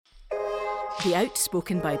The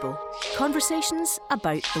Outspoken Bible. Conversations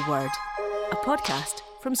about the Word. A podcast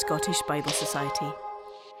from Scottish Bible Society.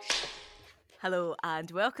 Hello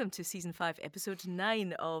and welcome to Season 5, Episode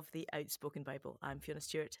 9 of The Outspoken Bible. I'm Fiona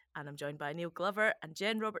Stewart and I'm joined by Neil Glover and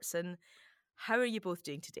Jen Robertson. How are you both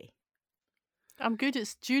doing today? I'm good.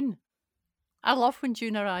 It's June. I love when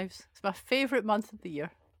June arrives. It's my favourite month of the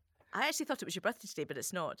year. I actually thought it was your birthday today, but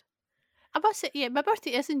it's not. I must say, yeah, my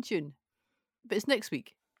birthday is in June, but it's next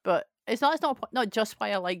week. But it's not just why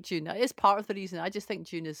I like June. It is part of the reason. I just think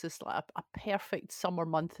June is just like a perfect summer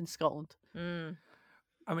month in Scotland.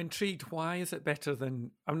 I'm intrigued. Why is it better than...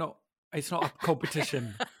 It's not a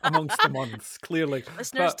competition amongst the months, clearly.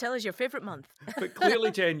 Listeners, tell us your favourite month. But clearly,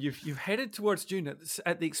 Jen, you've headed towards June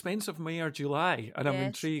at the expense of May or July, and I'm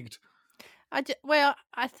intrigued. I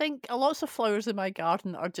think lots of flowers in my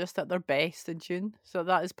garden are just at their best in June, so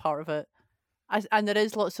that is part of it. And there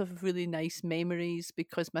is lots of really nice memories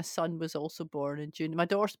because my son was also born in June. My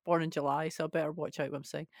daughter's born in July, so I better watch out what I'm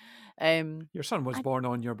saying. Your son was born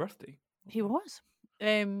on your birthday. He was.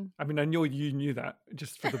 I mean, I know you knew that,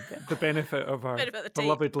 just for the benefit of our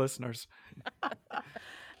beloved listeners.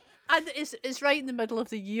 And it's right in the middle of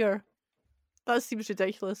the year. That seems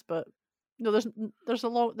ridiculous, but no,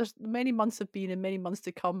 there's many months have been and many months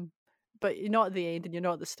to come, but you're not at the end and you're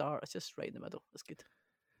not at the start. It's just right in the middle. It's good.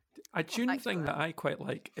 A June thing that I quite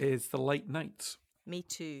like is the light nights. Me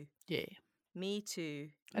too. Yeah. Me too.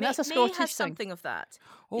 And that's a Scottish May has thing. something of that.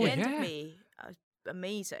 Oh, the end yeah. of May,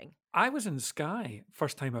 amazing. I was in Skye,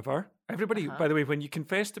 first time ever. Everybody, by the way, when you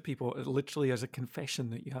confess to people, it literally is a confession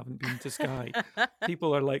that you haven't been to Skye.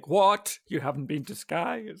 People are like, what? You haven't been to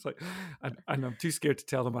Skye? It's like, and I'm too scared to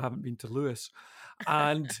tell them I haven't been to Lewis.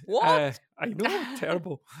 And What? I know,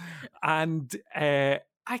 terrible. And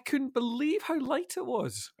I couldn't believe how light it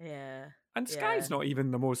was. Yeah. And Skye's not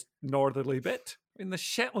even the most northerly bit. I mean, the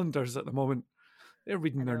Shetlanders at the moment, they're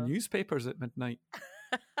reading their newspapers at midnight.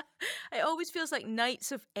 It always feels like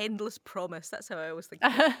nights of endless promise. That's how I always think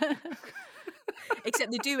of it.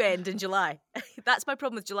 Except they do end in July. That's my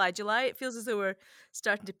problem with July. July, it feels as though we're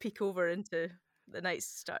starting to peek over into the nights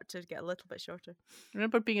start to get a little bit shorter. I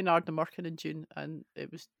remember being in Ardnamurchan in June and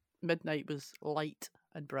midnight was light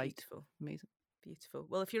and bright. Beautiful. Amazing. Beautiful.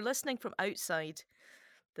 Well, if you're listening from outside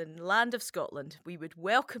the land of Scotland, we would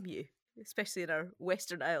welcome you, especially in our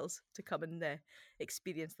Western Isles, to come and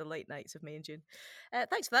experience the light nights of May and June.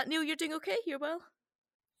 Thanks for that. Neil, you're doing okay? You're well?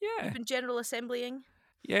 Yeah. You've been General Assemblying?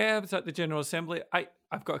 Yeah, I was at the General Assembly.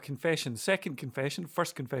 I've got a confession. Second confession.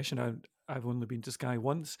 First confession, I've only been to Skye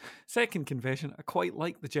once. Second confession, I quite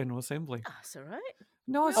like the General Assembly. That's all right.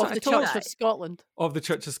 No, it's Of the Church of Scotland. Of the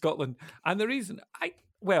Church of Scotland. And the reason,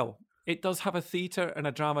 it does have a theatre and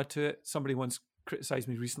a drama to it. Somebody once criticised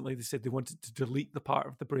me recently. They said they wanted to delete the part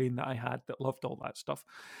of the brain that I had that loved all that stuff.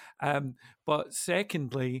 But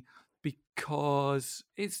secondly, because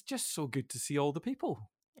it's just so good to see all the people.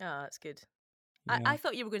 Ah, that's good. Yeah. I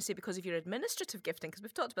thought you were going to say because of your administrative gifting, because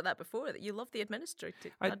we've talked about that before, that you love the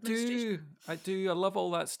administration. I do. I love all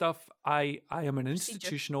that stuff. I am an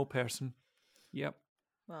institutional person. Yep.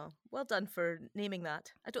 Well done for naming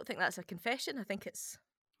that. I don't think that's a confession. I think it's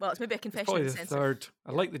maybe a confession. It's probably in the the sense third.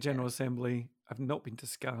 I like the General Assembly. I've not been to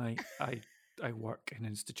Skye. I work in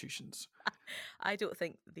institutions. I don't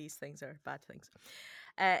think these things are bad things.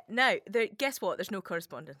 Now, guess what? There's no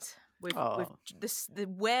correspondence. The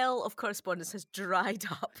well of correspondence has dried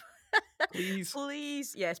up. Please.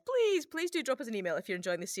 Please do drop us an email if you're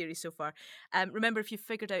enjoying this series so far. Remember, if you've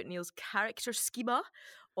figured out Neil's character schema,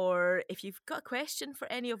 or if you've got a question for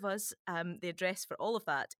any of us, the address for all of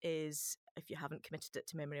that is, if you haven't committed it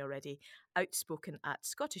to memory already,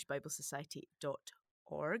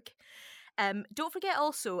 outspoken@scottishbiblesociety.org. Don't forget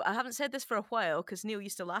also, I haven't said this for a while because Neil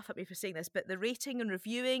used to laugh at me for saying this, but the rating and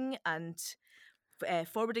reviewing and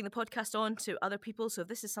forwarding the podcast on to other people. So if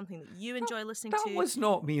this is something that you enjoy listening to. That was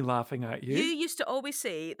not me laughing at you. You used to always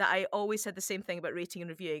say that I always said the same thing about rating and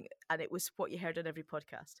reviewing, and it was what you heard on every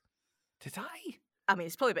podcast. Did I? I mean,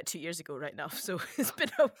 it's probably about 2 years ago right now, so it's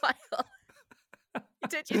been a while. You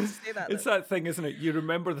did used to say that. It's that thing, isn't it? You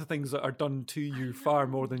remember the things that are done to you far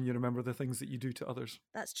more than you remember the things that you do to others.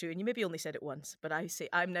 That's true, and you maybe only said it once, but I'm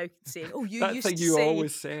now saying, oh, you that used thing to you say.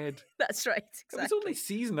 always said. That's right. Exactly. It was only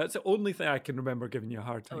season. That's the only thing I can remember giving you a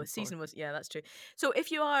hard time. Oh, season was, yeah, that's true. So if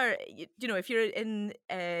you are, if you're in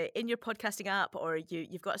your podcasting app or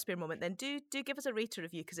you've got a spare moment, then do give us a rate or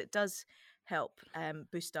review because it does help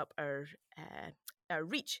boost up our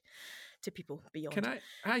reach to people beyond. Can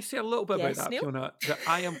I say a little bit about that, Neil? Fiona? That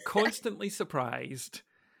I am constantly surprised,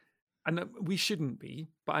 and we shouldn't be,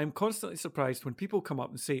 but I'm constantly surprised when people come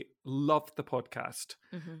up and say, love the podcast.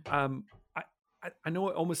 Mm-hmm. I know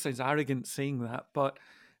it almost sounds arrogant saying that, but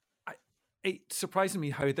it's surprising me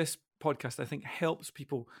how this podcast, I think, helps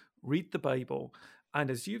people read the Bible. And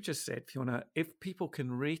as you've just said, Fiona, if people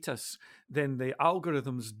can rate us, then the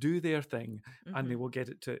algorithms do their thing and they will get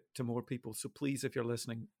it to more people. So please, if you're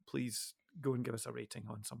listening, please go and give us a rating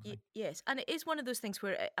on something. Yes. And it is one of those things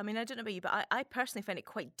where, I mean, I don't know about you, but I personally find it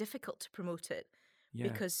quite difficult to promote it.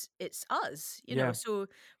 Because it's us, you know. So,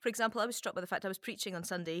 for example, I was struck by the fact I was preaching on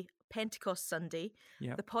Sunday, Pentecost Sunday.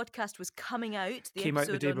 The podcast was coming out. Came out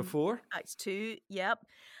the day before. Acts 2,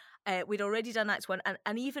 we'd already done Acts 1.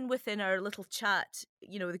 And even within our little chat,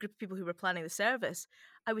 you know, the group of people who were planning the service,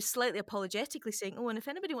 I was slightly apologetically saying, oh, and if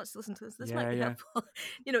anybody wants to listen to this might be helpful.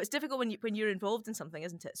 You know, it's difficult when you're involved in something,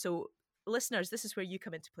 isn't it? So, listeners, this is where you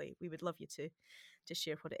come into play. We would love you to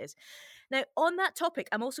share what it is. Now, on that topic,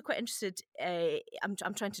 I'm also quite interested. I'm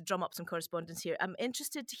trying to drum up some correspondence here. I'm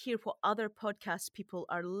interested to hear what other podcasts people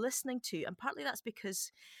are listening to, and partly that's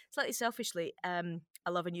because, slightly selfishly, I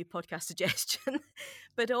love a new podcast suggestion,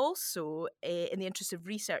 but also in the interest of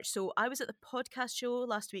research. So I was at the podcast show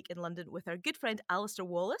last week in London with our good friend Alistair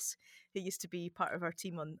Wallace, who used to be part of our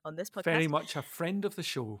team on this podcast. Very much a friend of the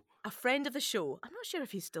show. A friend of the show. I'm not sure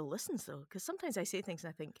if he still listens, though, because sometimes I say things and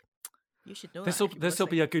I think, you should know this will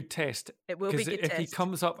be a good test. It will be a good test. If he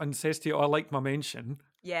comes up and says to you, oh, I like my mention.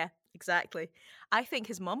 Yeah, exactly. I think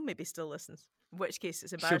his mum maybe still listens, in which case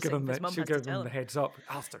it's embarrassing. She'll give him the heads up.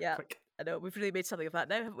 Alistair, quick. I know, we've really made something of that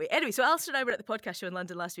now, haven't we? Anyway, so Alistair and I were at the podcast show in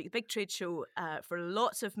London last week, a big trade show for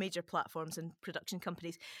lots of major platforms and production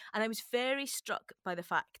companies. And I was very struck by the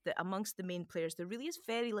fact that amongst the main players, there really is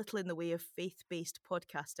very little in the way of faith-based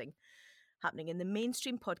podcasting happening in the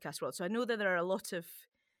mainstream podcast world. So I know that there are a lot of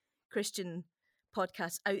Christian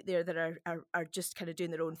podcasts out there that are just kind of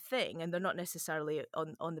doing their own thing, and they're not necessarily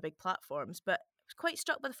on the big platforms. But I was quite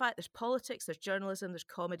struck by the fact there's politics, there's journalism, there's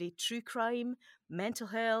comedy, true crime, mental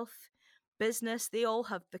health, business. They all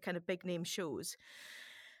have the kind of big name shows.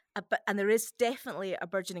 And there is definitely a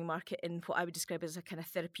burgeoning market in what I would describe as a kind of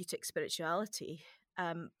therapeutic spirituality.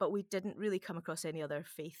 But we didn't really come across any other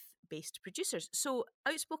faith-based producers. So,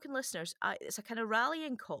 outspoken listeners, it's a kind of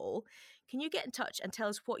rallying call. Can you get in touch and tell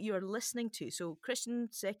us what you are listening to? So, Christian,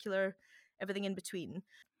 secular, everything in between.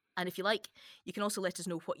 And if you like, you can also let us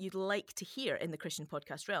know what you'd like to hear in the Christian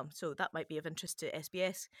podcast realm. So that might be of interest to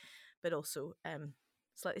SBS, but also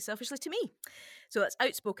slightly selfishly to me. So that's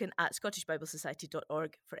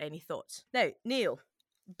outspoken@scottishbiblesociety.org for any thoughts. Now, Neil,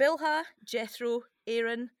 Bilhah, Jethro,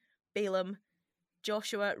 Aaron, Balaam,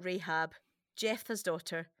 Joshua, Rahab, Jephthah's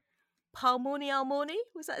daughter, Almoni,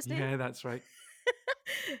 was that his name? Yeah, that's right.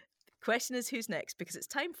 The question is, who's next? Because it's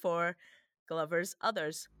time for Glover's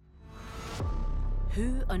Others.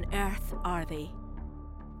 Who on earth are they?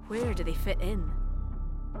 Where do they fit in?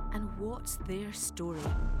 And what's their story?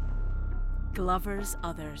 Glover's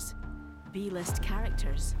Others. B-list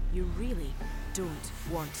characters you really don't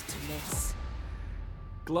want to miss.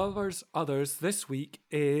 Glover's Others this week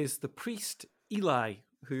is the priest Eli,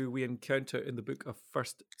 who we encounter in the book of 1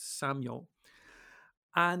 Samuel.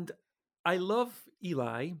 And I love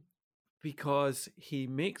Eli because he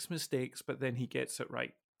makes mistakes, but then he gets it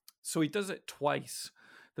right. So he does it twice.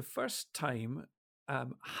 The first time,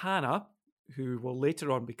 Hannah, who will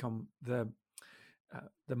later on become the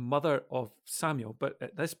mother of Samuel, but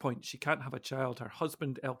at this point she can't have a child. Her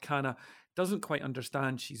husband Elkanah doesn't quite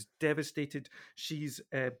understand. She's devastated. She's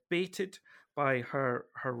baited by her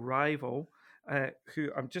rival,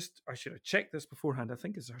 who I should have checked this beforehand. I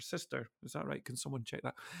think is her sister. Is that right? Can someone check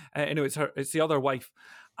that? Anyway, it's the other wife,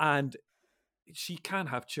 and she can't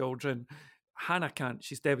have children. Hannah can't.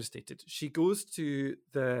 She's devastated. She goes to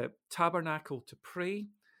the tabernacle to pray,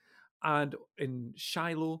 and in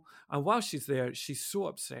Shiloh, and while she's there, she's so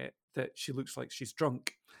upset that she looks like she's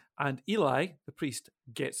drunk. And Eli, the priest,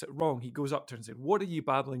 gets it wrong. He goes up to her and says, "What are you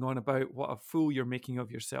babbling on about? What a fool you're making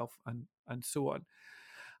of yourself," and so on.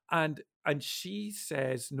 And she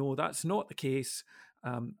says, "No, that's not the case.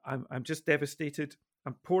 I'm just devastated.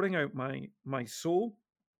 I'm pouring out my soul."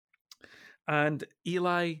 And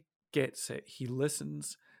Eli gets it. He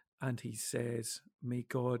listens and he says, "May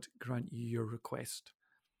God grant you your request."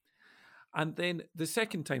 And then the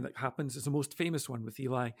second time that happens is the most famous one with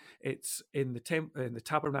Eli. It's in the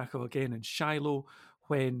tabernacle again in Shiloh,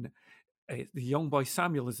 when the young boy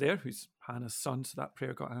Samuel is there, who's Hannah's son, so that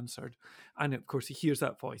prayer got answered. And of course, he hears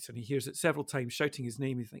that voice, and he hears it several times shouting his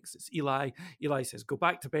name. He thinks it's Eli. Eli says, "Go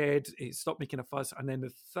back to bed. Stop making a fuss." And then the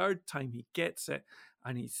third time he gets it,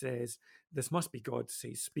 and he says, "This must be God.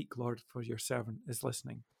 Says, speak, Lord, for your servant is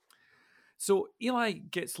listening." So Eli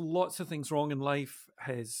gets lots of things wrong in life.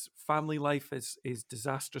 His family life is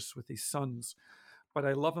disastrous with his sons. But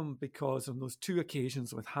I love him because on those two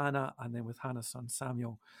occasions with Hannah and then with Hannah's son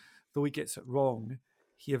Samuel, though he gets it wrong,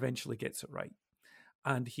 he eventually gets it right.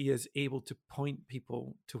 And he is able to point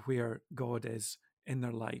people to where God is in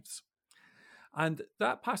their lives. And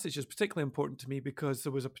that passage is particularly important to me because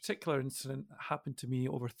there was a particular incident that happened to me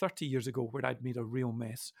over 30 years ago where I'd made a real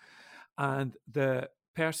mess. And the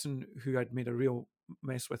person who I'd made a real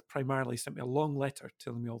mess with primarily sent me a long letter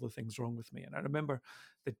telling me all the things wrong with me. And I remember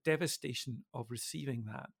the devastation of receiving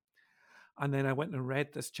that. And then I went and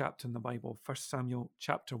read this chapter in the Bible, 1 Samuel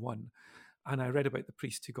chapter 1. And I read about the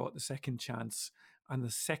priest who got the second chance and the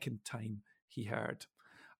second time he heard.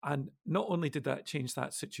 And not only did that change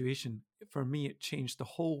that situation, for me, it changed the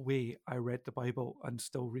whole way I read the Bible and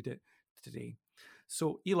still read it today.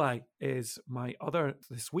 So Eli is my other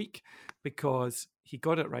this week because he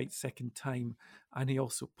got it right second time, and he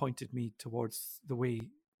also pointed me towards the way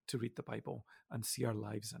to read the Bible and see our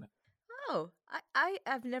lives in it. Oh, I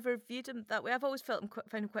have never viewed him that way. I've always found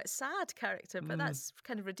him quite a sad character, but that's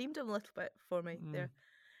kind of redeemed him a little bit for me there.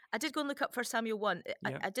 I did go and look up 1 Samuel 1.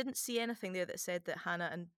 I didn't see anything there that said that Hannah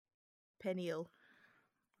and Peniel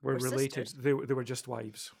were related. Sisters. They were just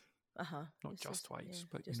wives. Not just sisters, wives,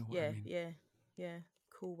 but just, you know what I mean. Yeah.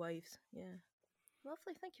 Co-wives. Yeah.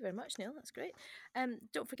 Lovely. Thank you very much, Neil. That's great.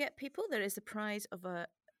 Don't forget, people, there is the prize of a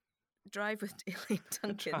drive with Elaine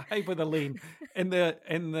Duncan. Drive with Elaine in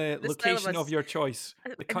the location of your choice,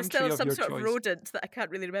 the country of some your sort choice. Of rodent that I can't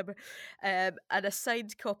really remember, and a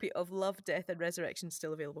signed copy of Love, Death and Resurrection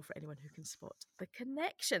still available for anyone who can spot the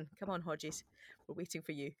connection. Come on, Hodges, we're waiting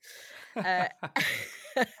for you.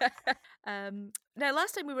 Now,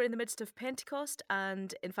 last time we were in the midst of Pentecost,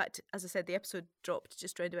 and in fact, as I said, the episode dropped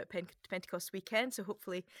just around about Pentecost weekend, so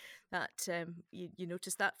hopefully that you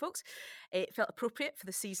noticed that, folks. It felt appropriate for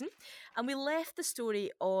the season, and we left the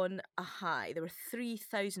story on a high. There were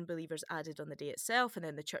 3,000 believers added on the day itself, and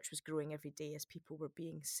then the church was growing every day as people were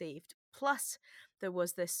being saved. Plus, there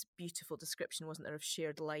was this beautiful description, wasn't there, of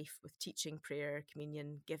shared life with teaching, prayer,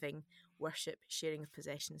 communion, giving, worship, sharing of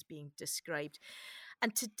possessions being described.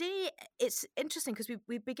 And today it's interesting because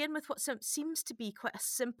we begin with what seems to be quite a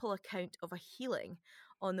simple account of a healing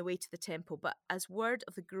on the way to the temple. But as word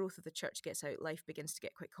of the growth of the church gets out, life begins to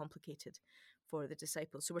get quite complicated for the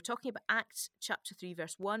disciples. So we're talking about Acts chapter 3,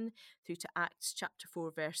 verse 1 through to Acts chapter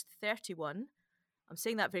 4, verse 31. I'm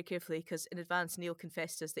saying that very carefully because in advance, Neil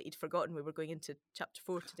confessed to us that he'd forgotten we were going into chapter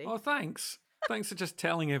 4 today. Oh, thanks. Thanks for just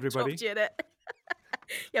telling everybody. Dropped you in it.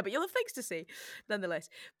 Yeah, but you'll have things to say nonetheless.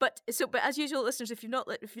 But as usual, listeners, if you've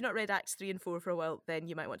not read Acts 3 and 4 for a while, then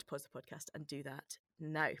you might want to pause the podcast and do that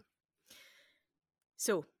now.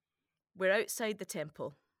 So we're outside the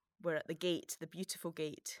temple. We're at the gate, the beautiful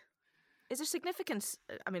gate. Is there significance?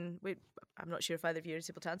 I mean, I'm not sure if either of you is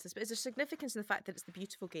able to answer this, but is there significance in the fact that it's the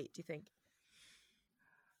beautiful gate, do you think?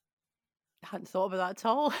 I hadn't thought about that at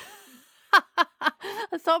all.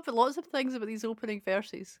 I thought about lots of things about these opening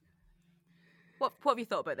verses. What have you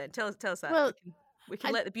thought about then? Tell us that. Well, we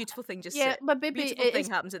can let the beautiful thing just yeah, sit. but maybe the beautiful thing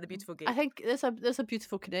happens at the beautiful gate. I think there's a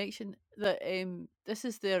beautiful connection that this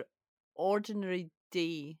is their ordinary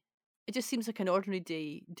day. It just seems like an ordinary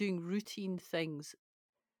day, doing routine things,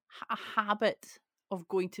 a habit of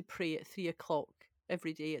going to pray at 3:00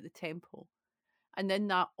 every day at the temple, and in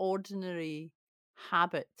that ordinary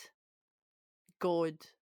habit, God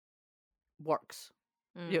works.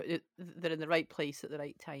 You know, they're in the right place at the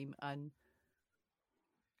right time, and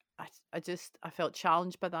I felt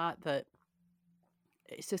challenged by that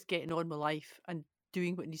it's just getting on with life and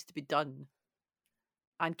doing what needs to be done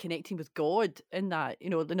and connecting with God in that,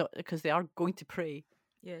 you know, because they are going to pray.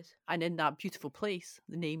 Yes. And in that beautiful place,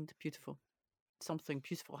 named beautiful, something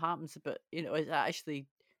beautiful happens. But, you know,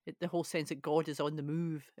 the whole sense that God is on the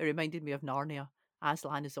move, it reminded me of Narnia.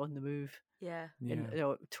 Aslan is on the move. Yeah. And, you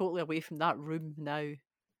know, totally away from that room now.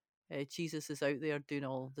 Jesus is out there doing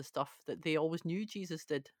all the stuff that they always knew Jesus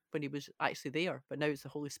did when he was actually there, but now it's the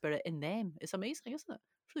Holy Spirit in them. It's amazing, isn't it?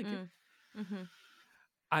 It's really good. Mm-hmm.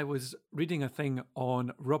 I was reading a thing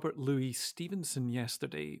on Robert Louis Stevenson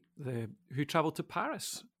yesterday, who travelled to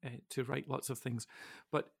Paris to write lots of things.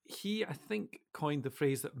 But he, I think, coined the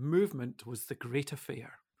phrase that movement was the great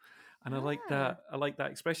affair. And I like that. I like that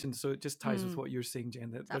expression. So it just ties with what you're saying,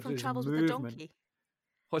 Jen. Is that from there's Travels movement. with a Donkey?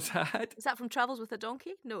 What's that? Is that from Travels with a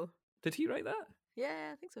Donkey? No. Did he write that?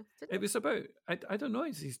 Yeah, I think so. It was about, I don't know,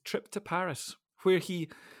 his trip to Paris, where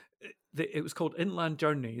it was called Inland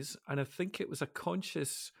Journeys, and I think it was a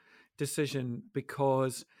conscious decision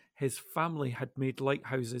because his family had made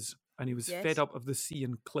lighthouses and he was Yes. fed up of the sea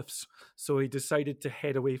and cliffs, so he decided to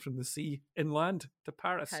head away from the sea inland to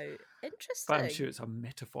Paris. How But interesting. I'm sure it's a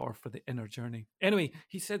metaphor for the inner journey. Anyway,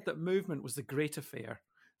 he said that movement was the great affair,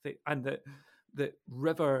 and that the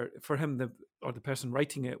river for him, or the person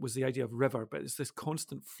writing it, was the idea of river, but it's this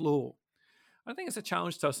constant flow. I think it's a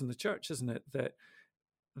challenge to us in the church, isn't it?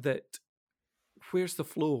 That where's the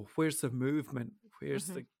flow? Where's the movement? Where's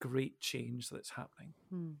the great change that's happening?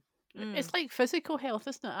 It's like physical health,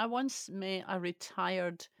 isn't it? I once met a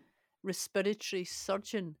retired respiratory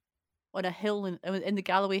surgeon on a hill in the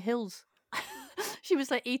Galloway Hills. She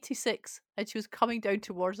was like 86 and she was coming down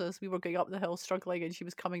towards us. We were going up the hill struggling and she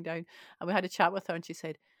was coming down, and we had a chat with her, and she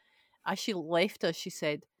said, as she left us, she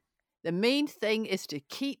said, the main thing is to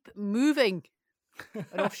keep moving.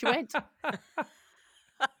 And off she went.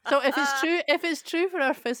 So if it's true for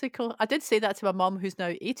our physical, I did say that to my mum, who's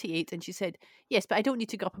now 88, and she said, yes, but I don't need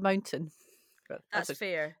to go up a mountain. But That's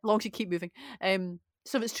fair. as long as you keep moving.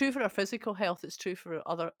 So if it's true for our physical health, it's true for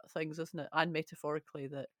other things, isn't it? And metaphorically,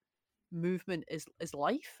 that movement is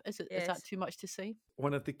life. Is that Yes. too much to say?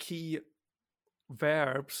 One of the key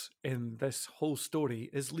verbs in this whole story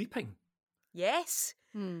is leaping. Yes.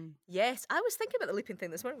 Yes, I was thinking about the leaping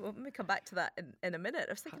thing this morning. Well, let me come back to that in a minute.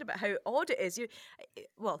 I was thinking about how odd it is.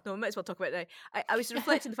 Well, no, we might as well talk about it now. I was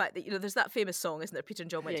reflecting the fact that, there's that famous song, isn't there? Peter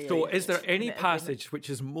and John went to So the is there any agreement. passage which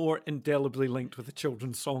is more indelibly linked with a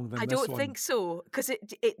children's song than I this one? don't think so, because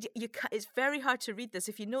it's very hard to read this.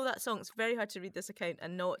 If you know that song, it's very hard to read this account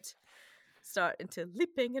and not start into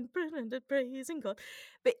leaping and praising God.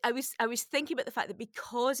 But I was thinking about the fact that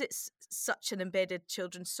because it's such an embedded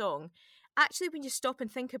children's song, actually, when you stop and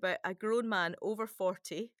think about a grown man over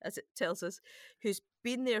 40, as it tells us, who's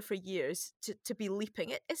been there for years, to be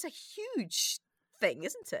leaping, it's a huge thing,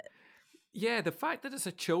 isn't it? Yeah, the fact that it's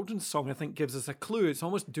a children's song, I think, gives us a clue. It's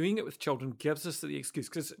almost doing it with children gives us the excuse.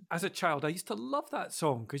 Because as a child, I used to love that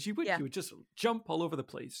song because you would just jump all over the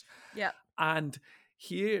place. Yeah.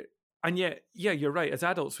 And yet, you're right. As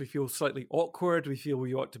adults, we feel slightly awkward. We feel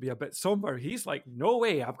we ought to be a bit somber. He's like, no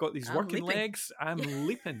way. I've got these I'm working leaping. legs. I'm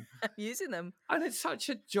leaping. I'm using them. And it's such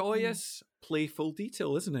a joyous, playful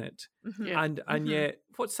detail, isn't it? Yeah. And yet,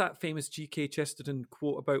 what's that famous G.K. Chesterton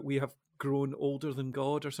quote about we have grown older than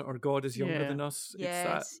God, or God is younger than us?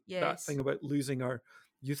 Yes, It's that thing about losing our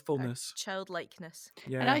youthfulness. Childlikeness.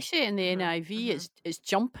 Yeah. And actually in the NIV, it's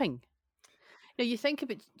jumping. You think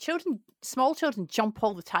about small children jump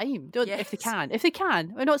all the time, don't they? If they can. If they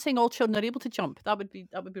can. We're not saying all children are able to jump. That would be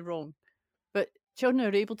wrong. But children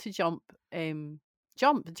are able to jump. They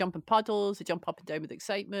jump in puddles, they jump up and down with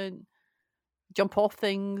excitement, jump off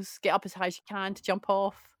things, get up as high as you can to jump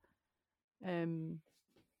off. So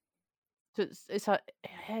it's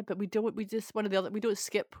but we don't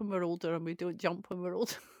skip when we're older, and we don't jump when we're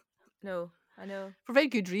older. No, I know. For very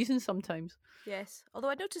good reasons sometimes. Yes, although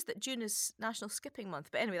I noticed that June is National Skipping Month.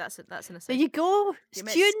 But anyway, that's an aside. There you go. You It's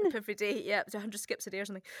might June. skip every day. Yeah, it's 100 skips a day or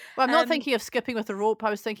something. Well, I'm not thinking of skipping with a rope.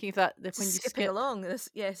 I was thinking of that when you skipping skip along. It's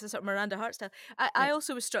a sort of Miranda Hart style. I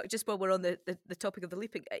also was struck, just while we're on the topic of the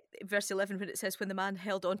leaping, verse 11, when it says, when the man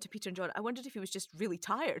held on to Peter and John, I wondered if he was just really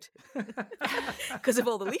tired because of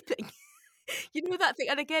all the leaping. You know that thing,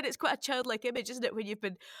 and again, it's quite a childlike image, isn't it? When you've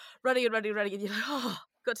been running and you're like, oh,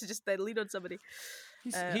 got to just then lean on somebody.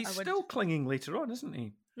 He's still clinging later on, isn't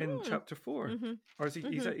he? In chapter 4, or is he?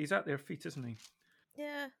 He's at their feet, isn't he?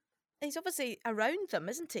 Yeah, he's obviously around them,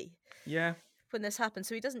 isn't he? Yeah. When this happens,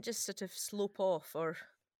 so he doesn't just sort of slope off or.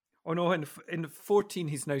 Oh no! In 14,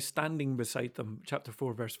 he's now standing beside them. Chapter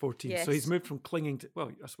 4, verse 14. Yes. So he's moved from clinging to.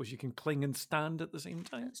 Well, I suppose you can cling and stand at the same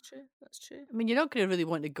time. That's true. That's true. I mean, you're not going to really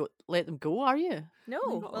want to let them go, are you? No.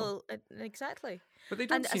 No. Well, exactly. But they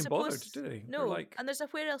don't And I seem bothered, suppose- do they? No, They're and there's a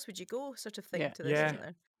where else would you go sort of thing Yeah. to this, Yeah. isn't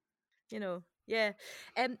there? Yeah.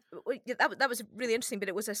 That was really interesting, but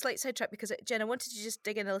it was a slight sidetrack because, Jen, I wanted to just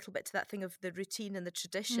dig in a little bit to that thing of the routine and the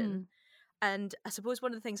tradition. And I suppose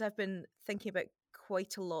one of the things I've been thinking about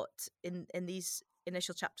quite a lot in these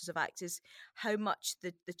initial chapters of Acts is how much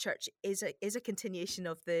the church is a continuation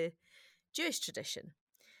of the Jewish tradition.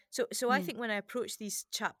 So I think when I approach these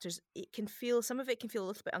chapters, some of it can feel a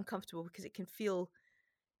little bit uncomfortable because it can feel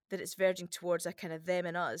that it's verging towards a kind of them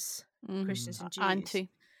and us, Christians and Jews. Anti.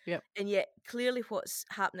 Yep. And yet, clearly, what's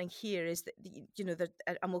happening here is that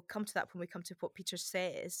and we'll come to that when we come to what Peter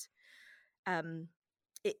says.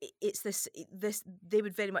 It's this. They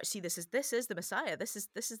would very much see this is the Messiah. This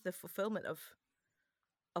is the fulfillment of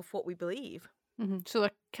what we believe. So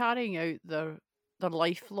they're carrying out their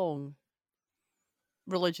lifelong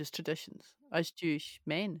religious traditions as Jewish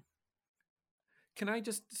men. Can I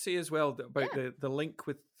just say as well about the link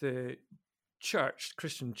with the church,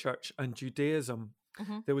 Christian church, and Judaism?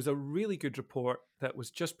 There was a really good report that was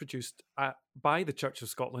just produced by the Church of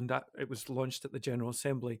Scotland. It was launched at the General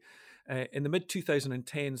Assembly. In the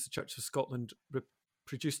mid-2010s, the Church of Scotland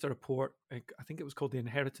produced a report, I think it was called The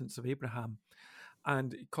Inheritance of Abraham,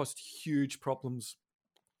 and it caused huge problems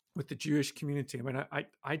with the Jewish community. I mean,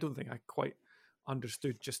 I don't think I quite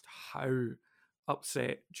understood just how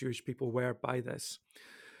upset Jewish people were by this.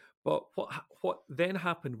 But what then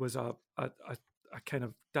happened was a kind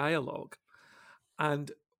of dialogue.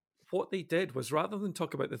 And what they did was, rather than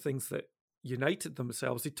talk about the things that united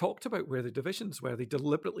themselves, they talked about where the divisions were. They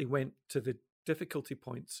deliberately went to the difficulty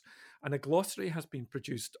points. And a glossary has been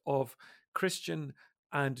produced of Christian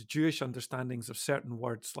and Jewish understandings of certain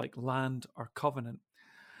words like land or covenant.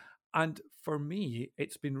 And for me,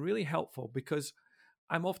 it's been really helpful because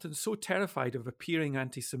I'm often so terrified of appearing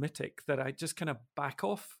anti-Semitic that I just kind of back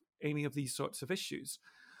off any of these sorts of issues.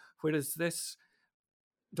 Whereas this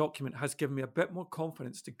document has given me a bit more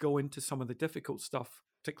confidence to go into some of the difficult stuff,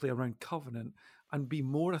 particularly around covenant, and be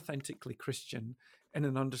more authentically Christian in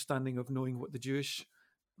an understanding of knowing what the Jewish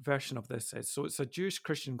version of this is. So it's a Jewish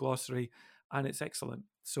Christian glossary, and it's excellent.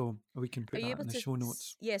 So we can put that in the show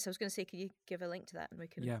notes. Yes, I was going to say, could you give a link to that, and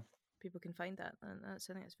Yeah. people can find that, and I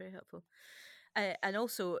think that's very helpful. And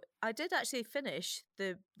also, I did actually finish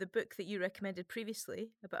the book that you recommended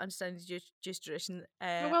previously about understanding the Jewish tradition.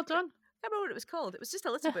 Well done. I can't remember what it was called. It was just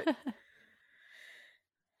a little book.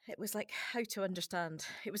 It was like How to Understand.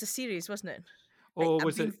 It was a series, wasn't it?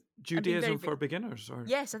 Was it Judaism for Beginners? Or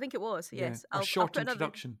yes, I think it was. Yes, or short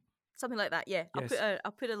introduction. Something like that. Yeah, yes.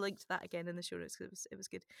 I'll put a link to that again in the show notes because it was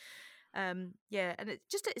good. Yeah, and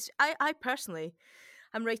I personally,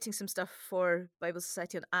 I'm writing some stuff for Bible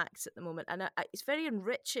Society on Acts at the moment, and it's very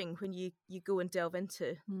enriching when you go and delve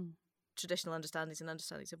into traditional understandings and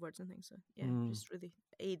understandings of words and things. So yeah, it just really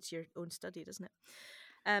aids your own study, doesn't it?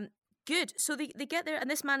 Good. So they get there, and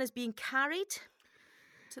this man is being carried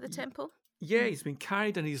to the temple. Yeah, he's been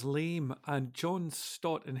carried and he's lame. And John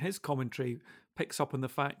Stott, in his commentary, picks up on the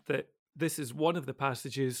fact that this is one of the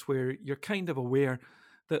passages where you're kind of aware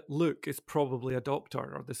that Luke is probably a doctor,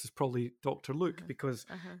 or this is probably Dr. Luke, because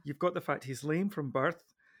you've got the fact he's lame from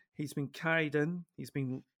birth, he's been carried in,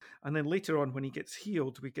 and then later on when he gets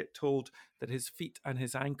healed, we get told that his feet and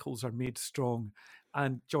his ankles are made strong.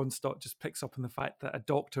 And John Stott just picks up on the fact that a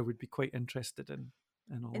doctor would be quite interested in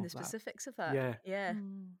all in the of that. Specifics of that. Yeah.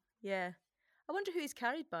 Yeah. I wonder who he's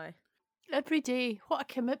carried by. Every day. What a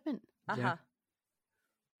commitment. Yeah.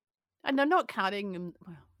 And they're not carrying him.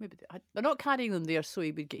 Well, maybe they're not carrying him there so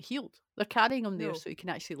he would get healed. They're carrying him there so he can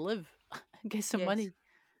actually live and get some money.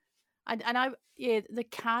 And the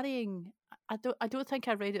carrying. I don't think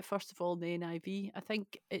I read it first of all in the NIV. I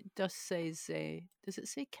think it just says. Does it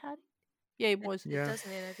say carry? Yeah, it was. It does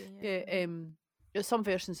in the NIV. Yeah. Some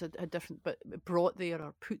versions had different, but brought there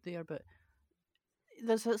or put there. But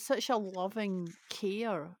there's such a loving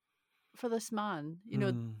care for this man. You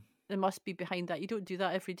know. There must be behind that. You don't do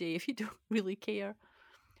that every day if you don't really care.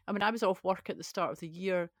 I mean, I was off work at the start of the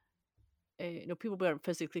year. People weren't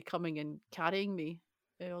physically coming and carrying me,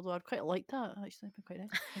 although I'd quite like that. Actually, it'd been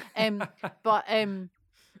quite nice. But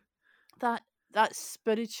that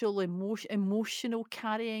spiritual, emotional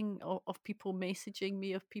carrying of people messaging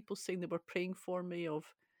me, of people saying they were praying for me, of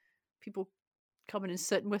people coming and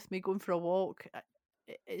sitting with me, going for a walk.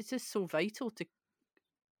 It's just so vital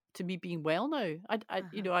to me being well now. I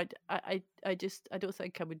don't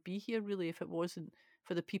think I would be here really if it wasn't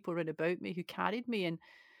for the people around about me who carried me. And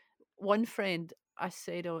one friend, I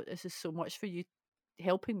said, "Oh, this is so much for you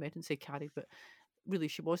helping me." I didn't say carried, but really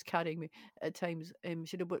she was carrying me at times.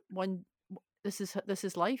 She said, "But this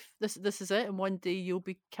is life. This is it. And one day you'll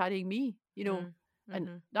be carrying me."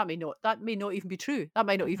 And that may not even be true. That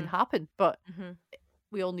might not even happen. But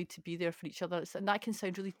we all need to be there for each other. And that can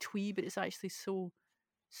sound really twee, but it's actually so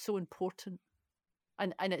important,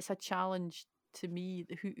 and it's a challenge to me.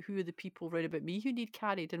 Who are the people right about me who need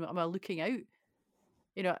carried, and am I looking out,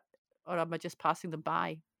 or am I just passing them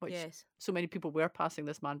by? Which so many people were passing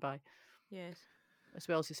this man by, as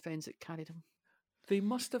well as his friends that carried him. They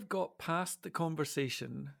must have got past the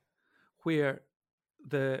conversation where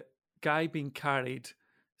the guy being carried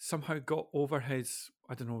somehow got over his,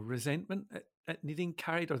 I don't know, resentment at needing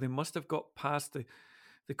carried, or they must have got past the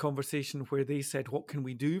conversation where they said, "What can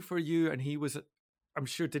we do for you?" And he was, I'm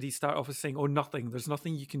sure, did he start off as saying, "Oh, nothing, there's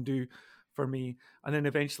nothing you can do for me," and then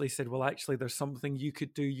eventually said, "Well, actually, there's something you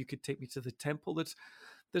could do. You could take me to the temple."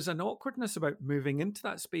 There's an awkwardness about moving into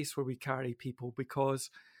that space where we carry people because,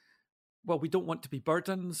 well, we don't want to be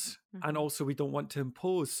burdens, and also we don't want to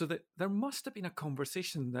impose. So that there must have been a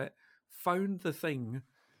conversation that found the thing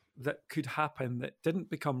that could happen that didn't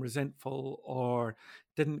become resentful or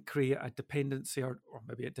didn't create a dependency, or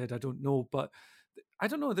maybe it did, I don't know. But I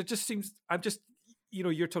don't know. There just seems, I'm just,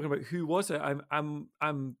 you're talking about who was it.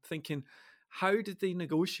 I'm thinking, how did they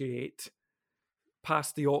negotiate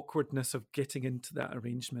past the awkwardness of getting into that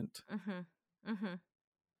arrangement?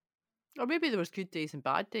 Or maybe there was good days and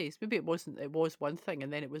bad days. Maybe it was one thing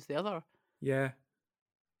and then it was the other. Yeah.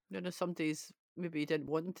 Some days maybe you didn't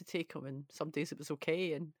want them to take them, and some days it was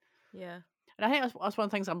okay. And Yeah. I think that's one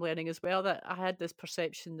of the things I'm learning as well, that I had this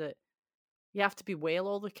perception that you have to be well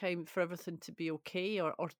all the time for everything to be okay,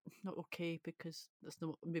 or not okay, because that's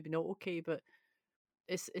maybe not okay, but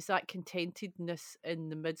it's that contentedness in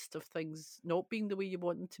the midst of things not being the way you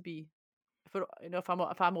want them to be. If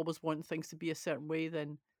I'm always wanting things to be a certain way,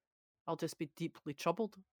 then I'll just be deeply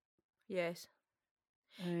troubled. Yes.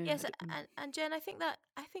 I Yes, don't- and Jen, I think that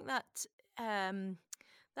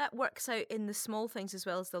that works out in the small things as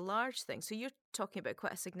well as the large things. So you're talking about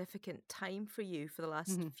quite a significant time for you for the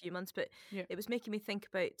last Mhm. few months, but Yeah. it was making me think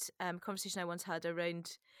about a conversation I once had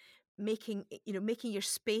around making your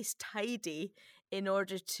space tidy in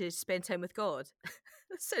order to spend time with God.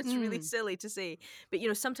 That sounds really Mm. silly to say, but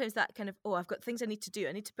sometimes that kind of, I've got things I need to do.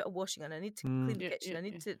 I need to put a washing on. I need to clean the Yeah, kitchen. yeah, I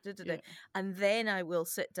need yeah, to, yeah, and then I will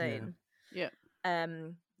sit Yeah. down. yeah.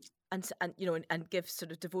 And give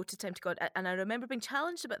sort of devoted time to God. And I remember being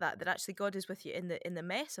challenged about that actually God is with you in the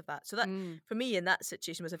mess of that. So that for me in that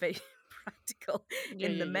situation was a very practical Yeah,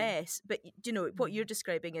 in the yeah, yeah. mess. But what you're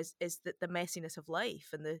describing is the messiness of life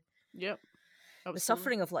and the Yep. the Absolutely.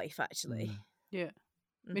 suffering of life actually. Yeah.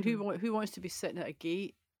 I mean, who wants to be sitting at a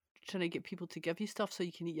gate trying to get people to give you stuff so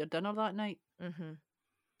you can eat your dinner that night?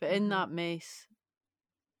 But in that mess,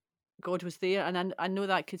 God was there, and I know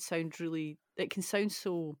that could sound it can sound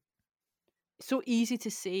so easy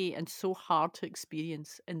to say and so hard to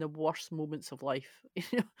experience in the worst moments of life.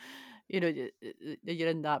 You're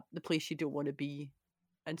in the place you don't want to be,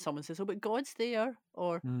 and someone says, "Oh, but God's there,"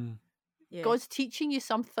 or Yes. God's teaching you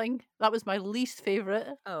something. That was my least favorite,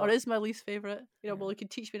 or Oh. is my least favorite. Well, He can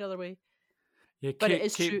teach me another way. Yeah, But it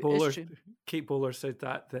is Kate true. Bowler, It's true. Kate Bowler said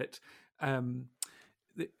that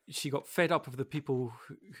she got fed up of the people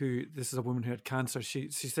who this is a woman who had cancer. She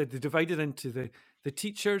said they divided into the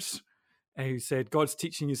teachers who said God's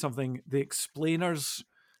teaching you something, the explainers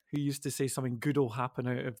who used to say something good will happen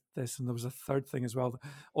out of this, and there was a third thing as well.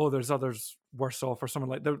 Oh, there's others worse off, or something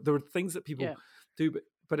like there were things that people do,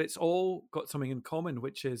 but it's all got something in common,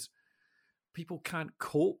 which is people can't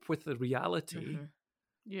cope with the reality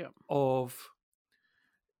of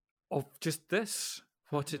just this,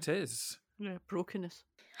 what it is. Yeah, brokenness.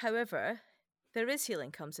 However, there is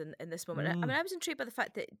healing comes in this moment. I mean, I was intrigued by the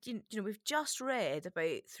fact that we've just read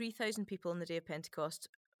about 3,000 people on the day of Pentecost,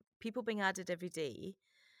 people being added every day.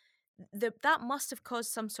 That must have caused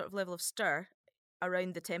some sort of level of stir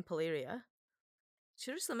around the temple area.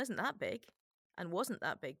 Jerusalem isn't that big, and wasn't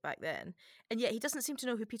that big back then, and yet he doesn't seem to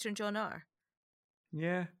know who Peter and John are.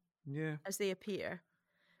 Yeah, as they appear.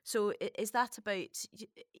 So is that about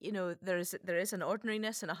there is an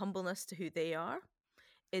ordinariness and a humbleness to who they are?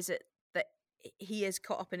 Is it that he is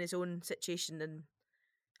caught up in his own situation and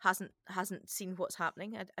hasn't seen what's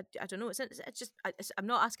happening? I don't know. It's just I'm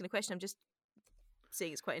not asking a question. I'm just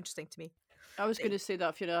saying it's quite interesting to me. I was going to say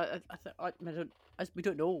that we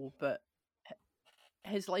don't know, but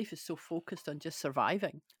his life is so focused on just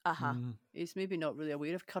surviving. He's maybe not really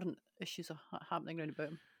aware of current issues happening around about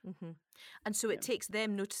him. And so it takes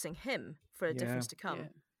them noticing him for a difference to come. Yeah.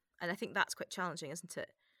 And I think that's quite challenging, isn't it?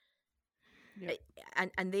 Yeah.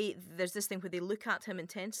 And there's this thing where they look at him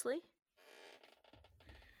intensely.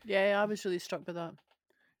 Yeah, I was really struck by that.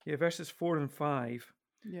 Yeah, verses 4 and 5.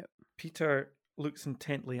 Yeah. Peter looks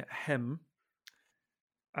intently at him,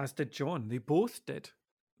 as did John. They both did.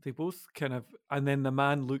 They both kind of, and then the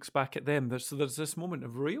man looks back at them. There's this moment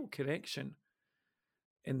of real connection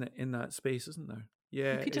in that space, isn't there?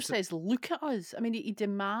 Yeah. And Peter says, "Look at us." I mean, he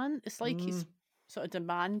demands. It's like he's sort of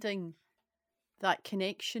demanding that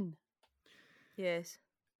connection. Yes.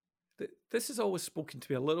 This has always spoken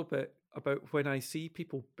to me a little bit about when I see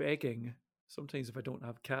people begging. Sometimes if I don't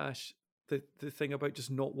have cash, the thing about just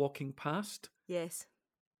not walking past. Yes.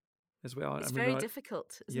 As well. It's very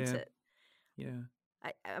difficult, isn't it? Yeah.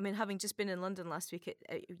 I mean, having just been in London last week,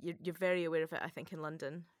 you're very aware of it, I think, in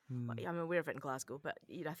London. I'm aware of it in Glasgow, but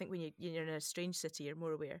I think when you're in a strange city, you're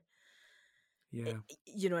more aware. Yeah.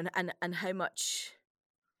 And how much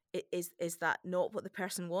is that not what the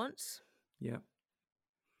person wants? Yeah.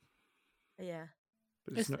 Yeah.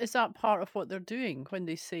 Is that part of what they're doing when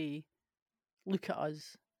they say, "Look at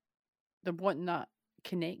us"? They're wanting that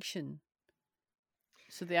connection.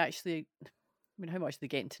 So they actually, mean, how much are they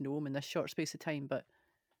getting to know him in this short space of time? But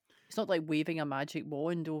it's not like waving a magic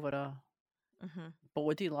wand over a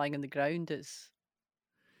body lying on the ground. It's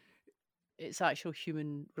actual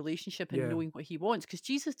human relationship and Yeah. knowing what he wants. Because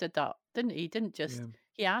Jesus did that, didn't he? He didn't just, Yeah.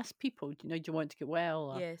 he asked people, do you want to get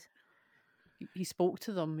well? Or Yes. he spoke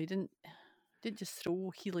to them. He didn't just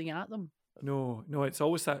throw healing at them. No, it's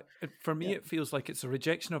always that. For me, it feels like it's a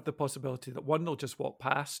rejection of the possibility that one, they'll just walk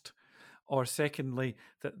past, or secondly,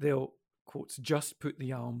 that they'll, quotes, just put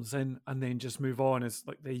the alms in and then just move on. It's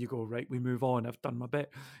like, there you go, right, we move on, I've done my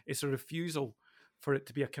bit. It's a refusal for it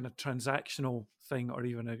to be a kind of transactional thing or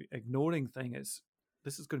even an ignoring thing. This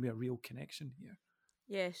is going to be a real connection here.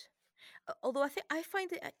 Yes. Although I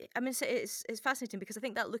find it, I mean, it's fascinating because I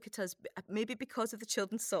think that look at us, maybe because of the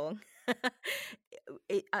children's song,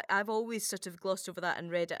 I've always sort of glossed over that and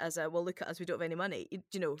read it as a, well, look at us, we don't have any money,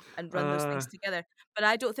 and run those things together. But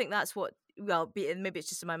I don't think that's what, well, maybe it's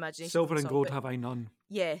just in my imagination. Silver and gold have I none.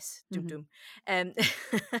 Yes, doom. But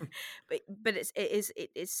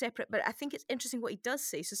it's separate. But I think it's interesting what he does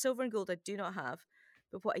say. So silver and gold I do not have,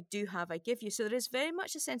 but what I do have I give you. So there is very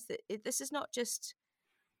much a sense that this is not just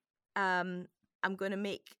I'm going to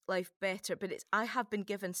make life better, but it's I have been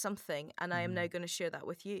given something and I am now going to share that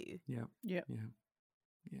with you. Yeah.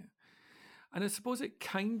 And I suppose it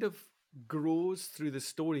kind of grows through the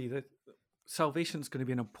story that salvation is going to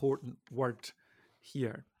be an important word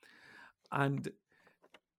here. And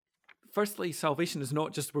firstly, salvation is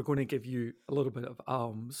not just we're going to give you a little bit of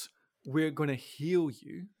alms, we're going to heal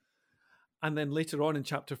you. And then later on in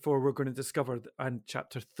chapter 4, we're going to discover, and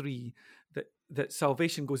chapter 3, that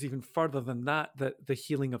salvation goes even further than that the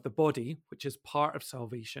healing of the body, which is part of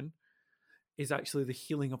salvation, is actually the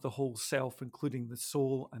healing of the whole self, including the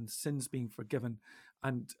soul and sins being forgiven.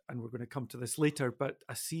 And we're going to come to this later, but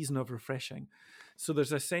a season of refreshing. So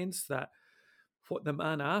there's a sense that what the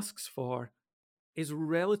man asks for is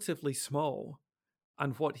relatively small,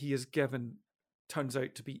 and what he is given turns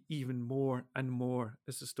out to be even more and more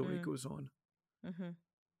as the story goes on. Mm-hmm.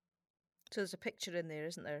 So there's a picture in there,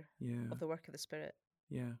 isn't there, of the work of the Spirit?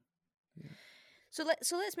 Yeah. So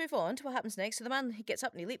let's move on to what happens next. So the man, he gets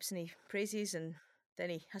up and he leaps and he praises, and then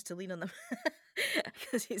he has to lean on them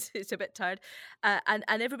because he's a bit tired. And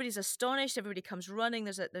everybody's astonished. Everybody comes running.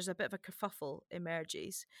 There's a bit of a kerfuffle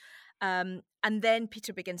emerges, and then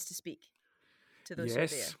Peter begins to speak to those who are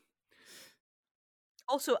there.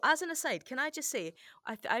 Also, as an aside, can I just say,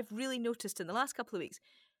 I've really noticed in the last couple of weeks,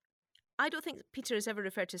 I don't think Peter is ever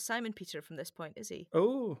referred to as Simon Peter from this point, is he?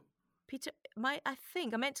 Oh. Peter, I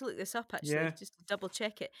think, I meant to look this up actually, just to double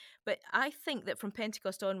check it, but I think that from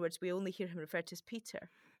Pentecost onwards, we only hear him referred to as Peter.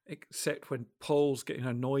 Except when Paul's getting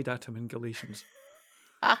annoyed at him in Galatians.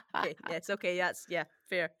 Okay,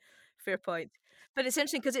 fair point. But it's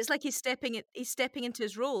interesting because it's like he's stepping into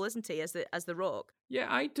his role, isn't he, as the rock? Yeah,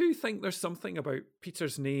 I do think there's something about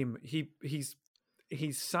Peter's name. He's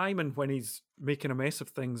Simon when he's making a mess of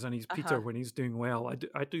things, and he's Peter when he's doing well.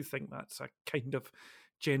 I do think that's a kind of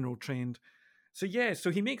general trend. So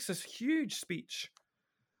he makes this huge speech,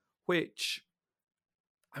 which,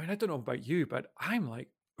 I mean, I don't know about you, but I'm like,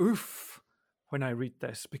 oof, when I read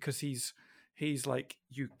this, because he's like,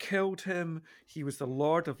 you killed him. He was the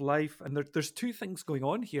Lord of life. And there's two things going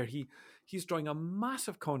on here. He's drawing a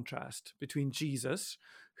massive contrast between Jesus,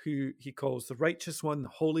 who he calls the righteous one, the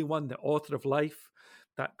holy one, the author of life,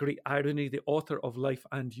 that great irony, the author of life,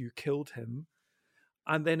 and you killed him.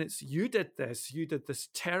 And then it's, you did this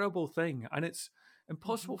terrible thing. And it's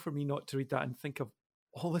impossible for me not to read that and think of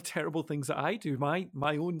all the terrible things that I do,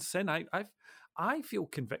 my own sin. I feel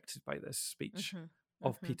convicted by this speech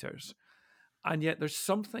of Peter's. And yet there's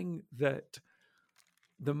something that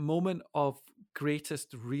the moment of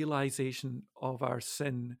greatest realization of our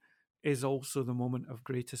sin is also the moment of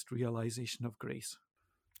greatest realization of grace.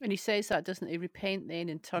 And he says that, doesn't he? Repent then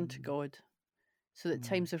and turn to God, so that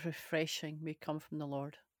times of refreshing may come from the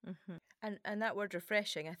Lord. And that word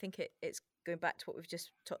refreshing, I think it's going back to what we've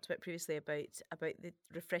just talked about previously about the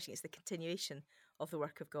refreshing. It's the continuation of the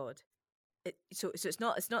work of God. So it's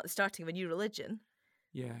not the starting of a new religion.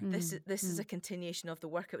 Yeah. This is a continuation of the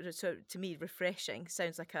work. So to me, refreshing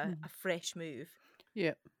sounds like a fresh move.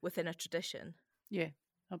 Yeah. Within a tradition. Yeah,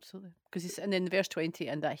 absolutely. Because and then verse 20,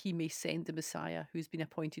 and that he may send the Messiah who's been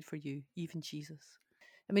appointed for you, even Jesus.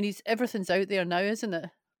 I mean, everything's out there now, isn't it?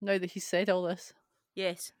 Now that he's said all this.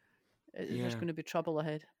 Yes. There's going to be trouble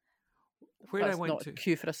ahead. Where That's I went not to a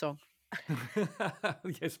cue for a song.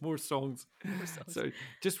 Yes, more songs. So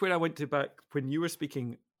just where I went to back when you were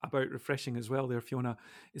speaking about refreshing as well there, Fiona,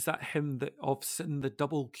 is that hymn of sin, the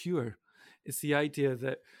double cure. It's the idea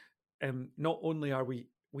that not only are we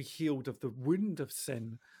healed of the wound of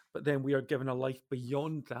sin, but then we are given a life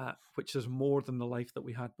beyond that, which is more than the life that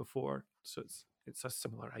we had before. So it's a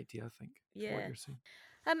similar idea, I think, to what Yeah. you're saying.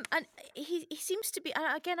 And he seems to be,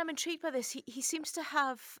 and again, I'm intrigued by this. He seems to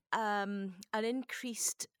have an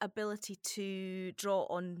increased ability to draw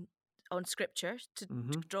on scripture, to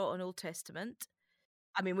Mhm. draw on Old Testament.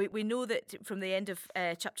 I mean, we know that from the end of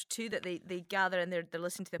chapter 2 that they gather and they're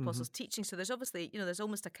listening to the apostles' teaching. So there's obviously, there's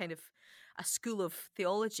almost a kind of a school of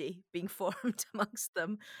theology being formed amongst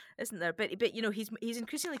them, isn't there? But he's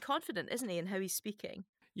increasingly confident, isn't he, in how he's speaking?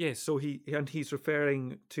 Yes, so he's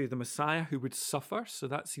referring to the Messiah who would suffer. So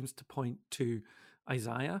that seems to point to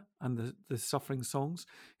Isaiah and the suffering songs.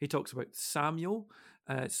 He talks about Samuel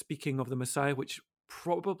speaking of the Messiah, which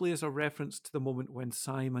probably is a reference to the moment when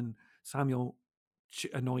Samuel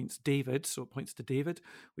anoints David. So it points to David.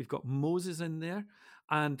 We've got Moses in there,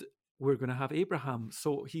 and we're going to have Abraham.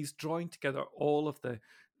 So he's drawing together all of the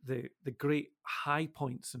great high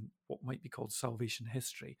points in what might be called salvation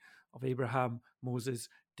history of Abraham, Moses,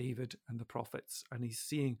 David, and the prophets, and he's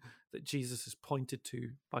seeing that Jesus is pointed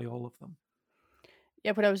to by all of them.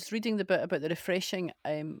 Yeah, when I was reading the bit about the refreshing,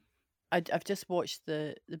 I've just watched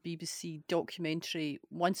the BBC documentary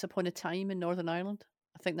Once Upon a Time in Northern Ireland.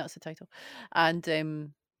 I think that's the title, and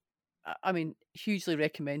I mean, hugely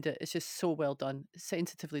recommend it. It's just so well done,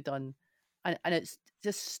 sensitively done, and it's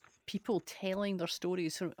just people telling their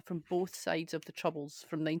stories from both sides of the Troubles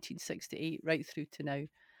from 1968 right through to now.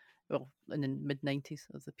 Well, in the mid 90s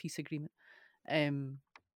of the peace agreement. And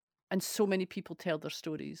so many people tell their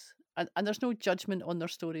stories. And there's no judgment on their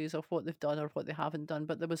stories of what they've done or what they haven't done.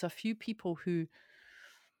 But there was a few people who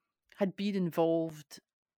had been involved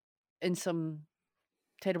in some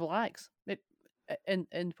terrible acts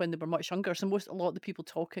and when they were much younger. So a lot of the people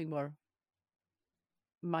talking were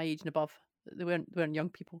my age and above. They weren't young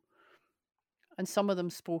people. And some of them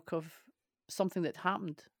spoke of something that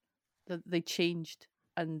happened, that they changed,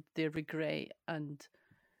 and their regret and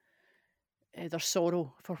their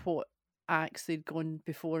sorrow for what acts they'd gone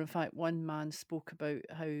before. In fact, one man spoke about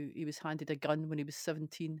how he was handed a gun when he was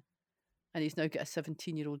 17 and he's now got a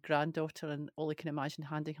 17-year-old granddaughter, and all I can imagine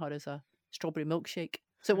handing her is a strawberry milkshake.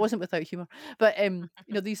 So it wasn't without humour. But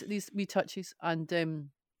these wee touches, and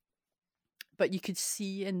but you could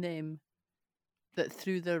see in them that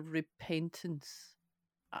through their repentance,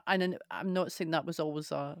 and I'm not saying that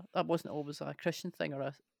wasn't always a Christian thing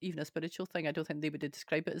or even a spiritual thing. I don't think they would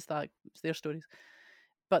describe it as that. It's their stories.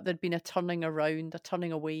 But there'd been a turning around, a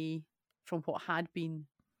turning away from what had been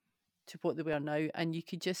to what they were now. And you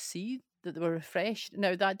could just see that they were refreshed.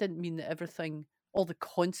 Now, that didn't mean that all the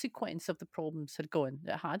consequence of the problems had gone.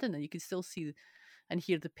 It hadn't. And you could still see and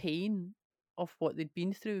hear the pain of what they'd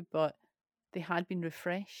been through, but they had been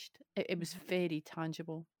refreshed. It was very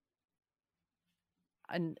tangible.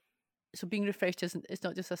 And so being refreshed it's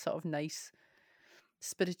not just a sort of nice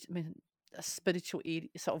a spiritual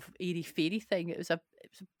sort of airy fairy thing. It was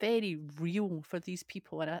very real for these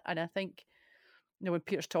people, and I think when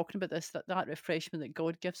Peter's talking about this, that refreshment that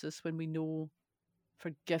God gives us when we know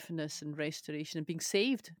forgiveness and restoration and being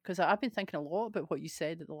saved. Because I've been thinking a lot about what you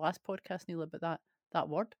said at the last podcast, Neil, about that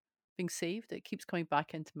word being saved. It keeps coming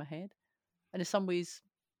back into my head, and in some ways,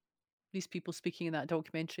 these people speaking in that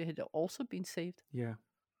documentary had also been saved. Yeah.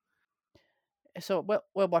 So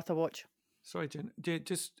well worth a watch. Sorry, Jen.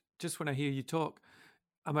 Just when I hear you talk,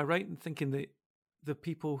 am I right in thinking that the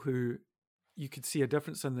people who you could see a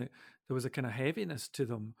difference in there was a kind of heaviness to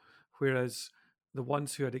them, whereas the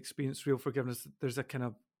ones who had experienced real forgiveness, there's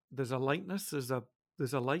a lightness, there's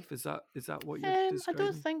a life. Is that what you're describing? I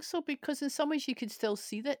don't think so, because in some ways you could still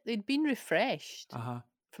see that they'd been refreshed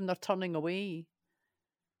from their turning away,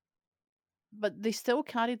 but they still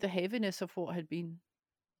carried the heaviness of what had been.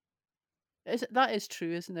 That is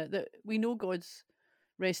true, isn't it? That we know God's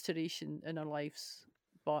restoration in our lives,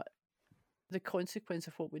 but the consequence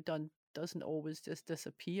of what we've done doesn't always just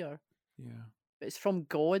disappear. Yeah. But it's from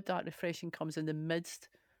God that refreshing comes in the midst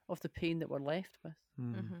of the pain that we're left with.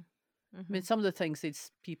 Mm. Mm-hmm. I mean, some of the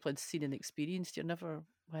things people had seen and experienced, you're never,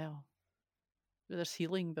 there's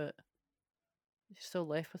healing, but you're still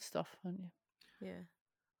left with stuff, aren't you? Yeah.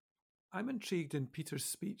 I'm intrigued in Peter's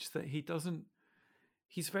speech that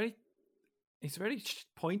he's very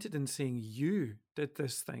pointed in saying, you did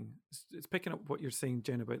this thing. It's picking up what you're saying,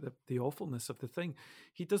 Jen, about the awfulness of the thing.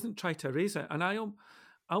 He doesn't try to erase it. And I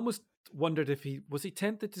almost wondered if he was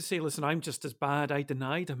tempted to say, listen, I'm just as bad. I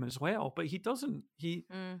denied him as well. But he doesn't.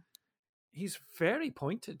 He's very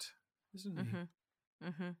pointed, isn't he? Mm-hmm.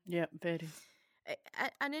 Mm-hmm. Yeah, very.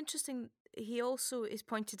 And interesting, he also is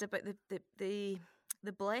pointed about the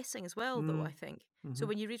blessing as well, though, I think. Mm-hmm. So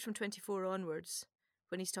when you read from 24 onwards,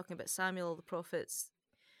 when he's talking about Samuel, the prophets,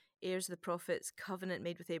 heirs of the prophets, covenant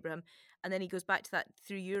made with Abraham. And then he goes back to that,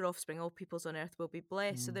 through your offspring, all peoples on earth will be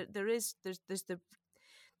blessed. So there's the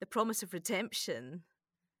promise of redemption.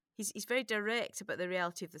 He's very direct about the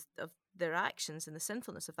reality of their actions and the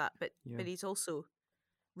sinfulness of that, but he's also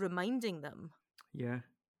reminding them. Yeah.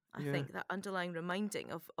 I think that underlying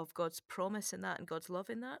reminding of God's promise in that and God's love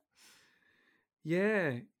in that.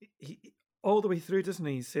 Yeah. He all the way through, doesn't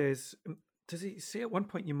he? He says, does he say at one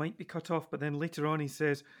point you might be cut off, but then later on he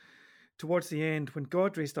says, towards the end, when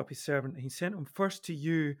God raised up his servant, he sent him first to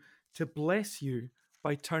you to bless you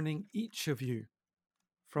by turning each of you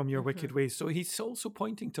from your wicked ways. So he's also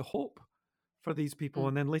pointing to hope for these people.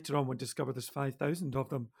 And then later on, we'll discover there's 5,000 of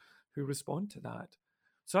them who respond to that.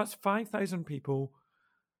 So that's 5,000 people,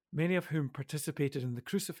 many of whom participated in the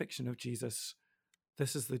crucifixion of Jesus.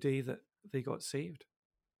 This is the day that they got saved.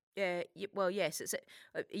 Well, yes.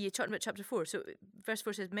 You're talking about chapter 4. So verse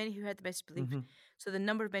 4 says, many who heard the message believed. So the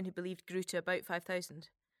number of men who believed grew to about 5,000.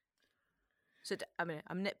 So, I mean,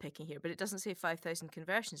 I'm nitpicking here, but it doesn't say 5,000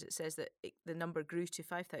 conversions. It says that the number grew to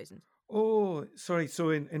 5,000. Oh, sorry.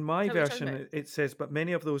 So in my version, it says, but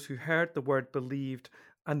many of those who heard the word believed,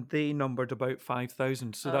 and they numbered about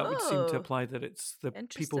 5,000. So that would seem to imply that it's the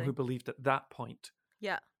people who believed at that point.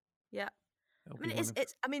 Yeah. I mean,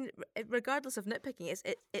 it's. I mean, regardless of nitpicking,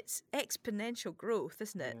 it's exponential growth,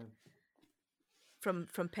 isn't it? Yeah.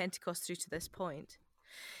 From Pentecost through to this point.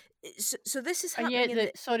 So this is happening. And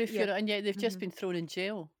yet, Fiona, and yet they've just been thrown in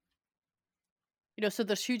jail. So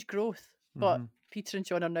there's huge growth, but Peter and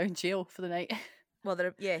John are now in jail for the night. Well,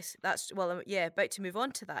 about to move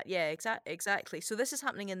on to that. Yeah, exactly. So this is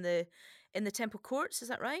happening in the temple courts. Is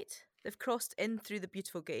that right? They've crossed in through the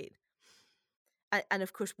beautiful gate. And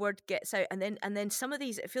of course, word gets out, and then some of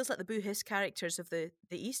these, it feels like the Boo Hiss characters of the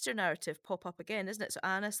Easter narrative pop up again, isn't it? So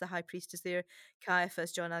Annas, the high priest, is there.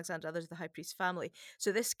 Caiaphas, John, Alexander, others of the high priest's family.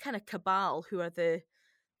 So this kind of cabal, who are the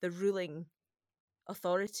ruling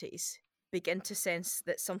authorities, begin to sense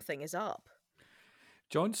that something is up.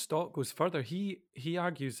 John Stott goes further. He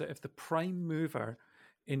argues that if the prime mover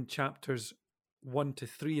in chapters 1 to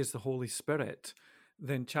 3 is the Holy Spirit,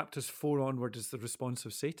 then chapters 4 onward is the response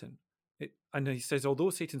of Satan. And he says,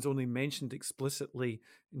 although Satan's only mentioned explicitly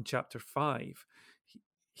in chapter 5,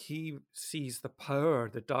 he sees the power,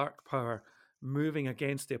 the dark power, moving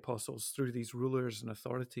against the apostles through these rulers and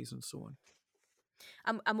authorities and so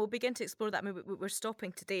on. And we'll begin to explore that. I mean, we're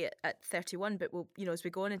stopping today at 31, but we'll, as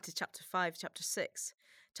we go on into chapter 5, chapter 6,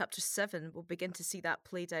 chapter 7, we'll begin to see that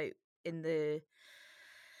played out in the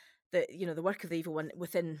work of the evil one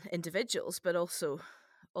within individuals, but also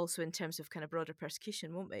in terms of kind of broader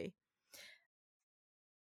persecution, won't we?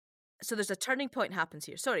 So there's a turning point happens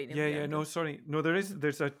here. Sorry, Neil. No,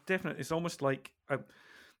 there's a definite. It's almost like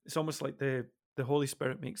the Holy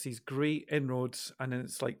Spirit makes these great inroads, and then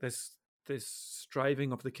it's like this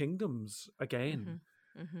striving of the kingdoms again.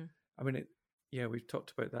 I mean, we've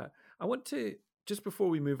talked about that. I want to, just before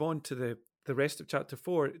we move on to the rest of chapter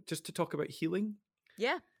 4, just to talk about healing.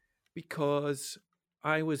 Yeah. Because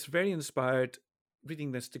I was very inspired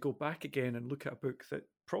reading this to go back again and look at a book that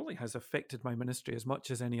probably has affected my ministry as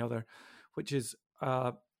much as any other, which is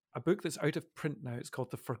a book that's out of print now. It's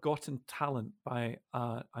called The Forgotten Talent by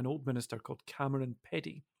an old minister called Cameron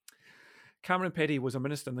Peddy. Cameron Peddy was a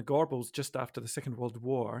minister in the Gorbals just after the Second World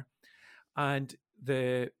War, and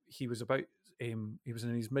he was in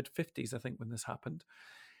his mid-50s, I think, when this happened.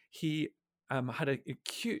 He had an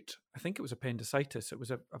acute, I think it was appendicitis. It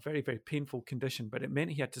was a very, very painful condition, but it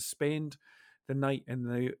meant he had to spend the night in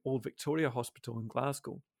the Old Victoria Hospital in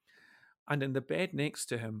Glasgow. And in the bed next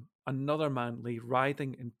to him, another man lay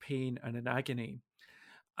writhing in pain and in agony.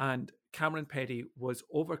 And Cameron Peddy was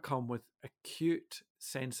overcome with acute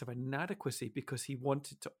sense of inadequacy because he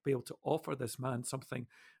wanted to be able to offer this man something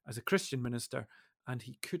as a Christian minister, and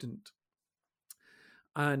he couldn't.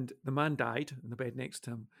 And the man died in the bed next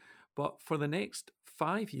to him. But for the next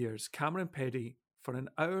 5 years, Cameron Peddy, for an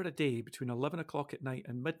hour a day between 11 o'clock at night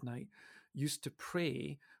and midnight, used to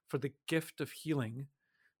pray for the gift of healing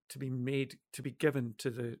to be given to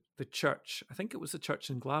the church. I think it was the church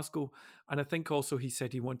in Glasgow. And I think also he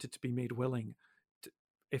said he wanted to be made willing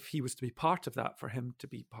if he was to be part of that, for him to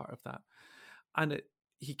be part of that. And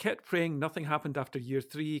he kept praying. Nothing happened after year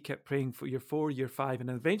 3. He kept praying for year 4, year 5. And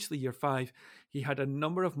eventually year 5, he had a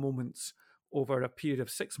number of moments over a period of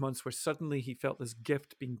 6 months where suddenly he felt this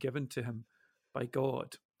gift being given to him by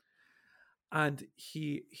God. And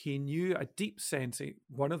he knew a deep sense.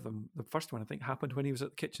 One of them, the first one, I think, happened when he was at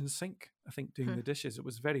the kitchen sink, I think, doing the dishes. It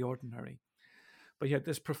was very ordinary. But he had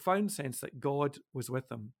this profound sense that God was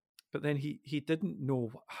with him. But then he didn't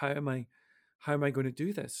know, how am I going to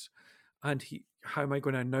do this? and how am I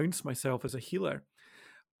going to announce myself as a healer?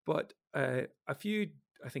 But I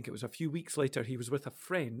think it was a few weeks later, he was with a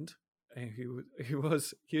friend who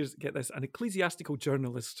was, get this, an ecclesiastical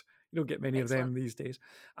journalist. You don't get many of them these days,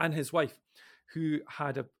 and his wife, who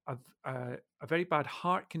had a very bad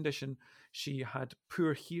heart condition. She had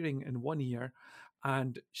poor hearing in one ear,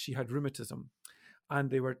 and she had rheumatism. And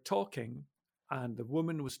they were talking, and the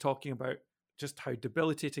woman was talking about just how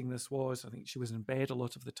debilitating this was. I think she was in bed a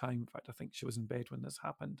lot of the time. In fact, I think she was in bed when this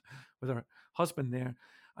happened with her husband there.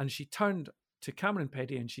 And she turned to Cameron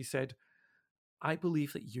Petty and she said, I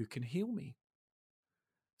believe that you can heal me.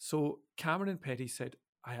 So Cameron Petty said,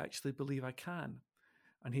 I actually believe I can.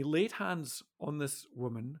 And he laid hands on this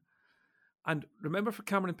woman. And remember, for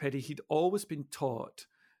Cameron Petty, he'd always been taught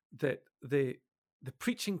that the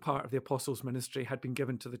preaching part of the apostles' ministry had been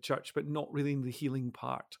given to the church, but not really in the healing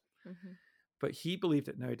part. Mm-hmm. But he believed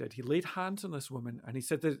it now did. He laid hands on this woman, and he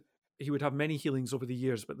said that he would have many healings over the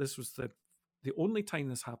years, but this was the only time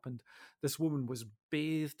this happened. This woman was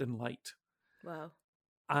bathed in light. Wow.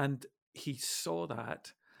 And he saw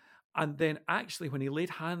that. And then actually, when he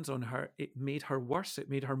laid hands on her, it made her worse. It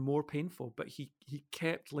made her more painful. But he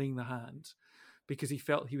kept laying the hands because he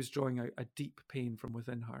felt he was drawing out a deep pain from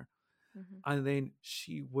within her. Mm-hmm. And then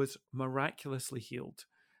she was miraculously healed.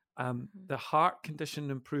 The heart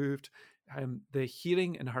condition improved. The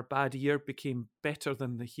hearing in her bad ear became better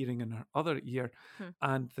than the hearing in her other ear.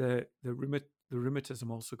 And the rheumatism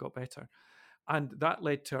also got better. And that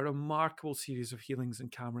led to a remarkable series of healings in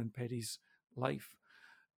Cameron Petty's life.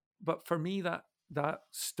 But for me, that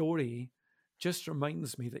story just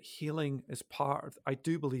reminds me that healing is I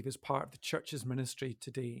do believe is part of the church's ministry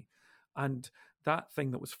today. And that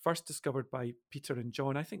thing that was first discovered by Peter and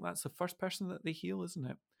John, I think that's the first person that they heal, isn't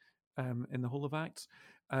it? In the whole of Acts.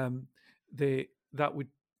 That's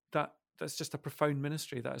just a profound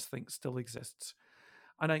ministry that I think still exists.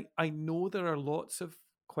 And I know there are lots of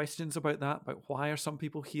questions about that, about why are some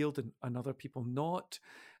people healed and other people not.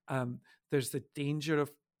 There's the danger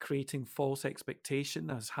of creating false expectation,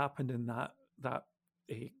 as happened in that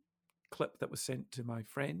clip that was sent to my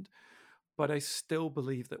friend. But I still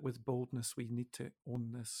believe that with boldness, we need to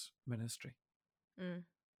own this ministry. Mm.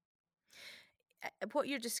 What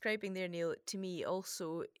you're describing there, Neil, to me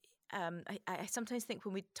also, I sometimes think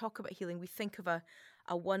when we talk about healing, we think of a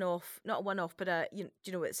one-off, not a one-off, but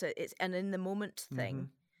it's an in the moment thing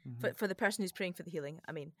for the person who's praying for the healing.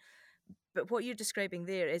 I mean, but what you're describing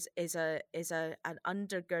there is an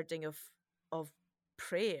undergirding of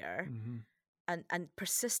prayer and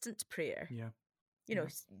persistent prayer. Yeah.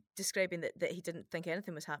 Describing that he didn't think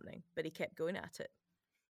anything was happening, but he kept going at it.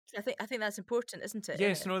 I think that's important, isn't it?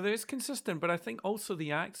 Yes, no, there is consistent, but I think also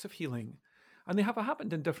the acts of healing, and they have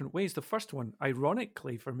happened in different ways. The first one,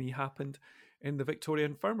 ironically for me, happened in the Victoria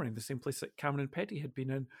Infirmary, the same place that Cameron Petty had been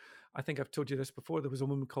in. I think I've told you this before. There was a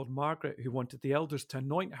woman called Margaret who wanted the elders to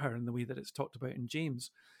anoint her in the way that it's talked about in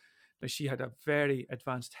James. Now, she had a very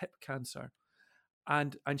advanced hip cancer,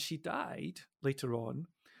 and she died later on.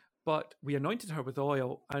 But we anointed her with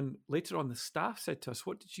oil, and later on the staff said to us,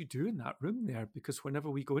 what did you do in that room there? Because whenever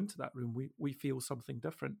we go into that room, we feel something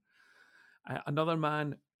different. Another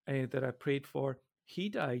man that I prayed for, he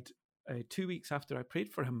died 2 weeks after I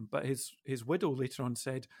prayed for him, but his widow later on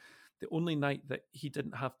said the only night that he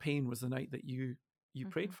didn't have pain was the night that you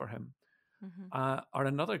prayed for him. Or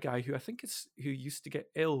another guy who I think who used to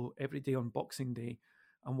get ill every day on Boxing Day.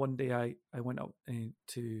 And one day I went up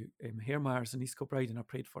to Hairmyres in East Kilbride and I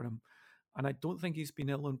prayed for him. And I don't think he's been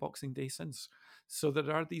ill on Boxing Day since. So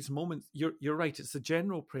there are these moments. You're right. It's the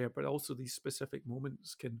general prayer, but also these specific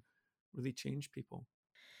moments can really change people.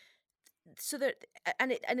 So there,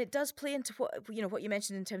 and it does play into what you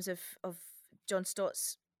mentioned in terms of John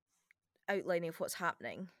Stott's outlining of what's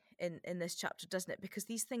happening in this chapter, doesn't it? Because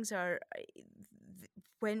these things are,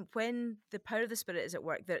 when the power of the Spirit is at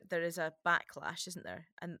work, there is a backlash, isn't there?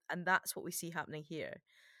 And that's what we see happening here.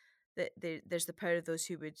 That there's the power of those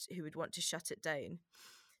who would want to shut it down.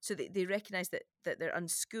 So they recognise that they're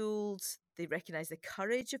unschooled. They recognise the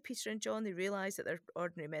courage of Peter and John. They realise that they're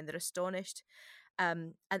ordinary men. They're astonished,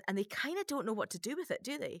 and they kind of don't know what to do with it,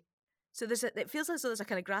 do they? So it feels as though there's a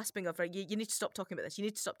kind of grasping of, right, you need to stop talking about this. You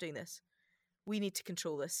need to stop doing this. We need to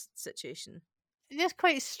control this situation. I'm just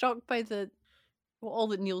quite struck by all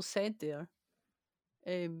that Neil said there,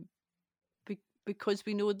 because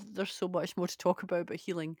we know that there's so much more to talk about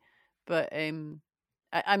healing, but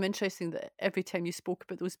I'm interested that every time you spoke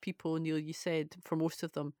about those people, Neil, you said for most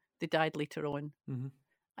of them they died later on,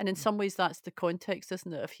 and in some ways that's the context,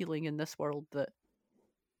 isn't it, of healing in this world, that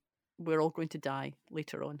we're all going to die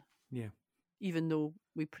later on. Yeah. Even though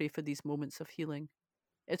we pray for these moments of healing,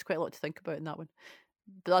 it's quite a lot to think about in that one.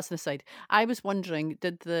 But that's an aside. I was wondering,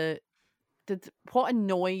 did what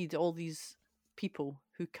annoyed all these people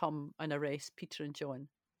who come and arrest Peter and John?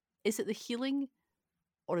 Is it the healing,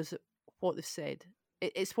 or is it what they've said?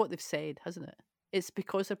 It's what they've said, hasn't it? It's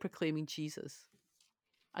because they're proclaiming Jesus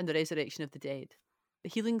and the resurrection of the dead. The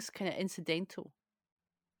healing's kind of incidental.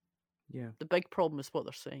 Yeah. The big problem is what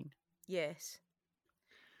they're saying. Yes.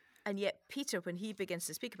 And yet Peter, when he begins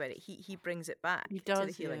to speak about it, he brings it back He to the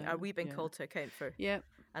does, healing. yeah, Are we being yeah. called to account for Yeah.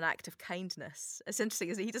 an act of kindness? It's interesting,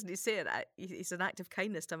 isn't it? He doesn't say it. It's an act of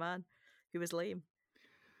kindness to a man who was lame,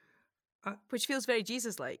 which feels very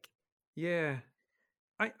Jesus-like. Yeah.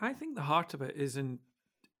 I think the heart of it is in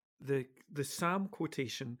the Psalm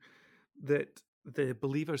quotation that the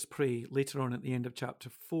believers pray later on at the end of chapter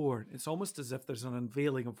 4. It's almost as if there's an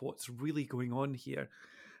unveiling of what's really going on here.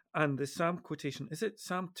 And the Psalm quotation, is it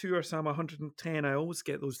Psalm 2 or Psalm 110? I always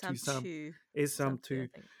get those two. Psalm 2. Is Psalm 2. I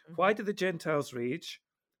think. Why do the Gentiles rage?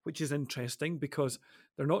 Which is interesting because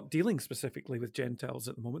they're not dealing specifically with Gentiles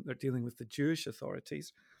at the moment. They're dealing with the Jewish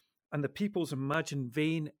authorities. And the peoples imagine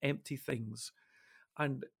vain, empty things.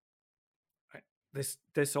 And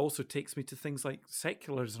this also takes me to things like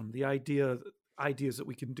secularism, the ideas that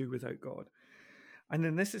we can do without God. And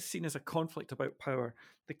then this is seen as a conflict about power.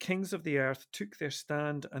 The kings of the earth took their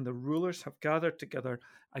stand, and the rulers have gathered together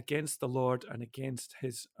against the Lord and against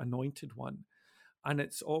his anointed one. And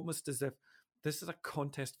it's almost as if this is a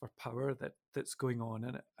contest for power that's going on.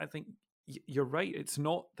 And I think you're right. It's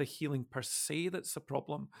not the healing per se that's the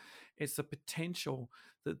problem. It's the potential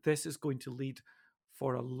that this is going to lead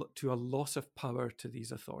to a loss of power to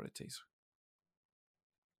these authorities.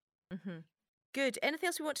 Mm-hmm. Good. Anything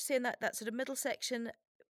else we want to say in that sort of middle section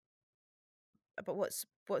about what's?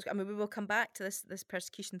 I mean, we will come back to this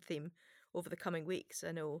persecution theme over the coming weeks.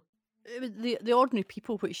 I know. It was the ordinary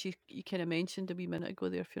people, which you kind of mentioned a wee minute ago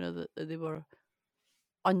there, Fiona, that they were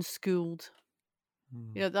unschooled.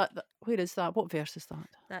 You know, that where is that? What verse is that?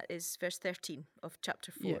 That is verse 13 of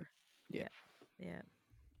chapter 4. Yeah.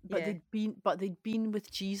 But they'd been with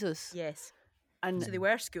Jesus. Yes. And so they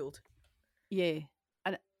were schooled. Yeah.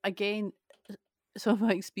 And again, some of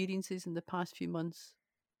my experiences in the past few months,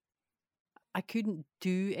 I couldn't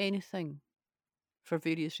do anything for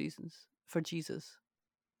various reasons for Jesus.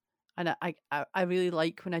 And I really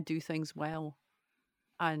like when I do things well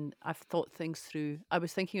and I've thought things through. I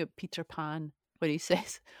was thinking of Peter Pan when he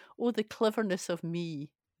says, "Oh, the cleverness of me."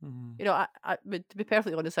 Mm-hmm. You know, but to be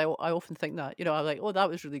perfectly honest, I often think that. You know, I'm like, "Oh, that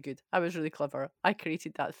was really good. I was really clever. I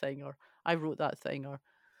created that thing, or I wrote that thing, or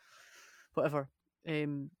whatever."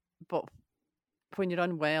 But when you're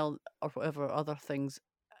unwell or whatever other things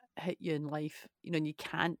hit you in life, you know, and you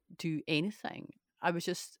can't do anything.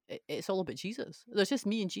 It's all about Jesus. There's just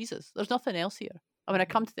me and Jesus. There's nothing else here. And when I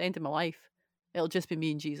come to the end of my life, it'll just be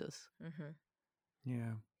me and Jesus. Mm-hmm.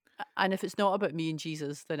 Yeah. And if it's not about me and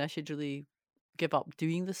Jesus, then I should really give up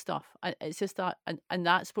doing the stuff. And it's just that, and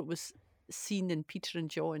that's what was seen in Peter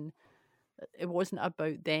and John. It wasn't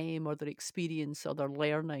about them or their experience or their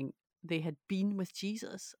learning. They had been with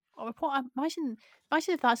Jesus. Or what? Imagine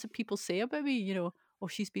if that's what people say about me. You know, oh,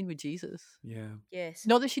 she's been with Jesus. Yeah. Yes.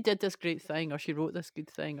 Not that she did this great thing or she wrote this good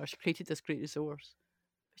thing or she created this great resource.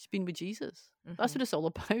 But she's been with Jesus. Mm-hmm. That's what it's all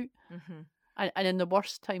about. Mm-hmm. And in the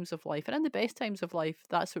worst times of life and in the best times of life,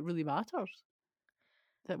 that's what really matters.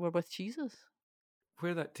 That we're with Jesus.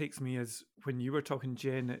 Where that takes me is when you were talking,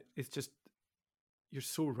 Jen, it's just, you're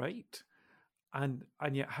so right. And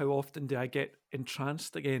yet how often do I get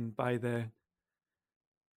entranced again by the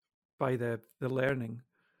learning?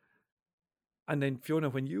 And then Fiona,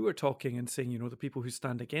 when you were talking and saying, you know, the people who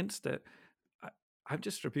stand against it, I'm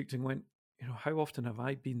just rebuked and went, you know, how often have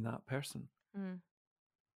I been that person? Mm.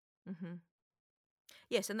 Mm-hmm.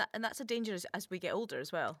 Yes, and that's a danger as we get older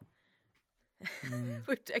as well.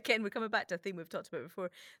 Again, we're coming back to a thing we've talked about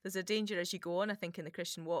before. There's a danger as you go on, I think, in the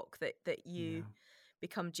Christian walk that you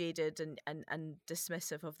become jaded and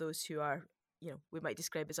dismissive of those who are, you know, we might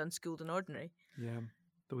describe as unschooled and ordinary. Yeah,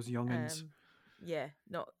 those youngins.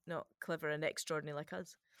 Not clever and extraordinary like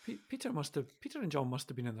us. Peter and John must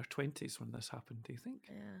have been in their 20s when this happened, do you think?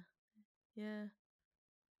 Yeah.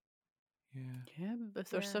 If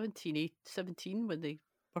they're 17 when they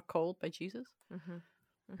were called by Jesus. Mm-hmm.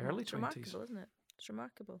 Mm-hmm. Early 20s. It's remarkable, isn't it? It's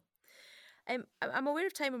remarkable. I'm aware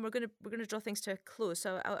of time, and we're going to draw things to a close.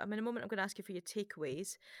 So in a moment, I'm going to ask you for your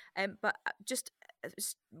takeaways. But just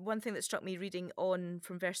one thing that struck me reading on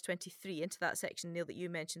from verse 23 into that section, Neil, that you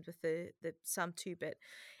mentioned with the Psalm 2 bit.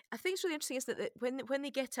 I think it's really interesting is that when they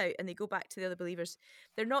get out and they go back to the other believers,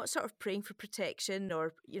 they're not sort of praying for protection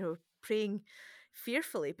or, you know, praying,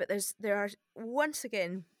 fearfully, but there are once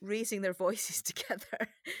again raising their voices together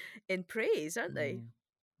in praise, aren't they?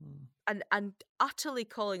 And utterly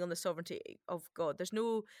calling on the sovereignty of God. There's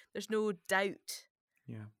no doubt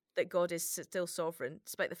that God is still sovereign,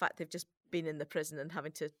 despite the fact they've just been in the prison and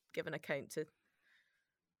having to give an account to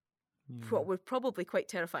what were probably quite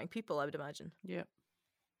terrifying people, I would imagine. Yeah.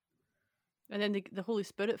 And then the Holy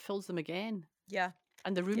Spirit fills them again. Yeah.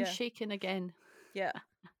 And the room's shaking again. Yeah.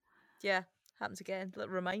 Yeah. Happens again. A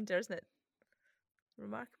little reminder, isn't it?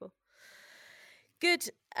 Remarkable. Good.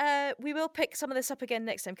 We will pick some of this up again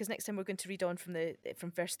next time, because next time we're going to read on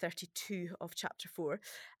from verse 32 of chapter 4.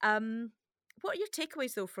 What are your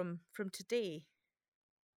takeaways though from today,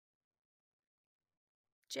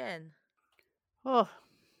 Jen? Oh,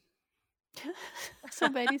 so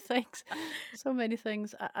many things. So many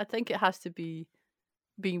things. I think it has to be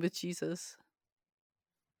being with Jesus.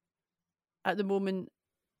 At the moment,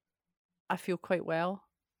 I feel quite well,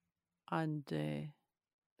 and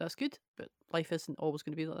that's good, but life isn't always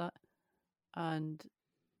going to be like that. And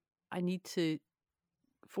I need to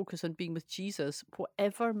focus on being with Jesus,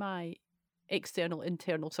 whatever my external,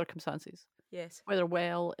 internal circumstances. Yes. Whether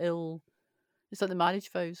well, ill. It's like the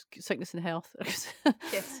marriage vows, sickness and health.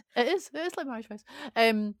 Yes. It is like marriage vows.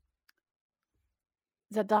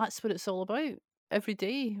 That's what it's all about. Every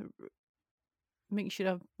day, making sure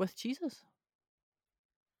I'm with Jesus.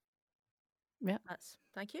 Yeah.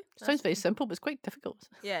 Thank you. Sounds very simple, but it's quite difficult.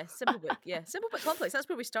 Yeah, simple but complex. That's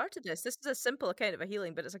where we started this. This is a simple account of a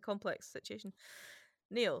healing, but it's a complex situation.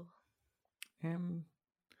 Neil?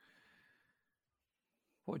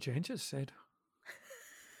 What Jen just said.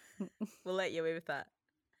 We'll let you away with that.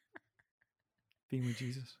 Being with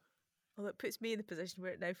Jesus. Well, it puts me in the position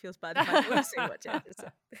where it now feels bad if I'm not saying what Jen just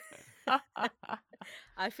said.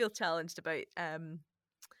 I feel challenged about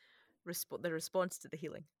the response to the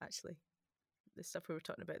healing, actually. The stuff we were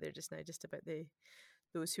talking about there just now, just about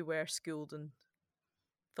those who were schooled and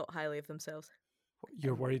thought highly of themselves.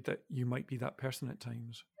 You're worried that you might be that person at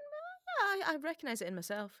times? I recognise it in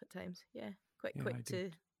myself at times, quite quick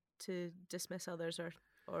to dismiss others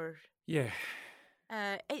or yeah.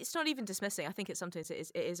 It's not even dismissing. I think sometimes it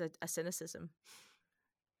is a cynicism.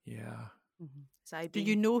 Yeah. Mm-hmm. Do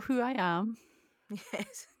you know who I am?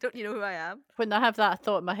 Yes. Don't you know who I am? When I have that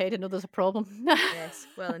thought in my head, I know there's a problem. Yes.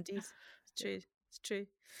 Well, indeed. It's true. It's true.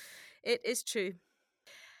 It is true.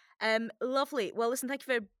 Lovely. Well, listen, thank you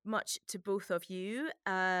very much to both of you.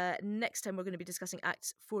 Next time we're going to be discussing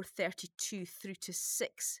Acts 4:32 through to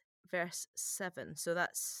 6, verse 7. So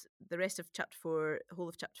that's the rest of chapter 4, whole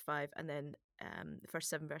of chapter 5, and then the first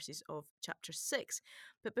 7 verses of chapter 6.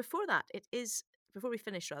 But before we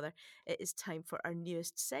finish, it is time for our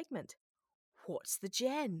newest segment. What's the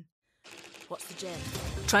Gen? What's the Gen?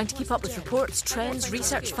 Trying to keep up with reports, trends,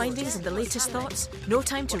 research findings and the latest thoughts? No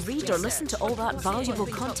time to read or listen to all that valuable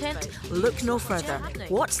content? Look no further.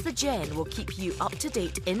 What's the Gen will keep you up to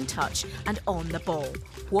date, in touch and on the ball.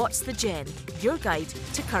 What's the Gen? Your guide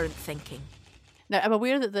to current thinking. Now, I'm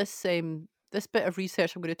aware that this bit of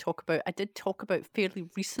research I'm going to talk about, I did talk about fairly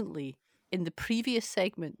recently in the previous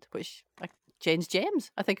segment, which Jen's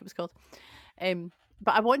Gems, I think it was called.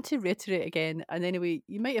 But I want to reiterate again, and anyway,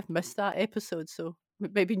 you might have missed that episode, so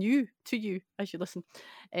it might be new to you as you listen.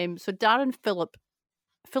 So Darren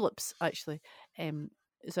Phillips actually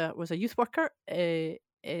was a youth worker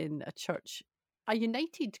in a church, a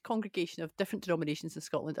united congregation of different denominations in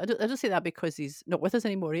Scotland. I don't say that because he's not with us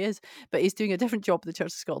anymore. He is, but he's doing a different job at the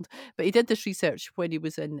Church of Scotland. But he did this research when he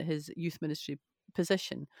was in his youth ministry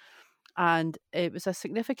position. And it was a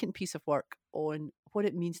significant piece of work on what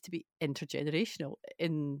it means to be intergenerational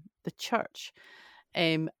in the church.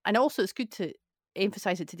 And also it's good to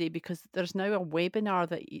emphasise it today because there's now a webinar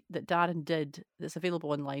that Darren did that's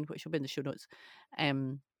available online, which will be in the show notes.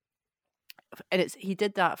 And he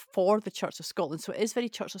did that for the Church of Scotland. So it is very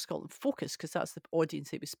Church of Scotland focused because that's the audience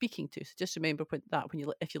he was speaking to. So just remember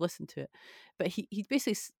if you listen to it. But he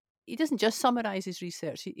basically... He doesn't just summarise his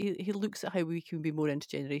research. He looks at how we can be more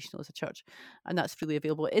intergenerational as a church, and that's freely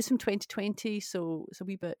available. It is from 2020, so it's a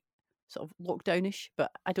wee bit sort of lockdownish,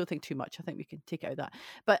 but I don't think too much. I think we can take it out of that.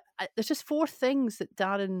 But there's just 4 things that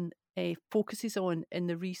Darren focuses on in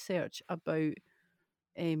the research about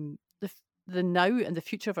the now and the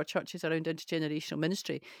future of our churches around intergenerational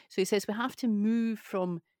ministry. So he says we have to move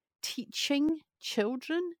from teaching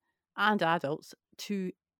children and adults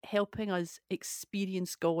to helping us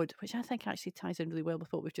experience God, which I think actually ties in really well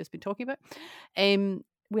with what we've just been talking about.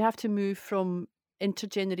 We have to move from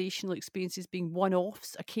intergenerational experiences being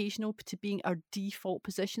one-offs, occasional, to being our default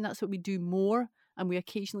position. That's what we do more, and we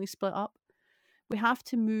occasionally split up. We have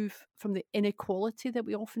to move from the inequality that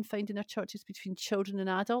we often find in our churches between children and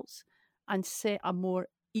adults and set a more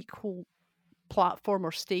equal platform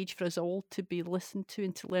or stage for us all to be listened to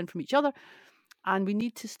and to learn from each other. And we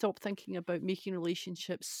need to stop thinking about making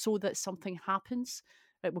relationships so that something happens.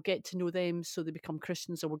 Right, we'll get to know them so they become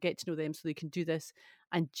Christians, or we'll get to know them so they can do this,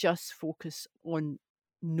 and just focus on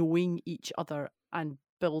knowing each other and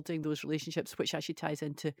building those relationships, which actually ties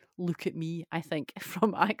into Look at Me, I think,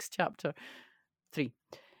 from Acts chapter 3.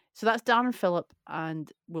 So that's Darren Phillip,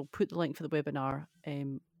 and we'll put the link for the webinar,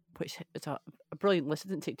 which is a brilliant list. It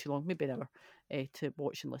didn't take too long, maybe an hour, to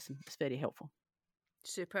watch and listen. It's very helpful.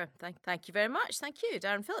 Super. Thank you very much. Thank you,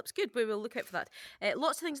 Darren Phillips. Good. We will look out for that.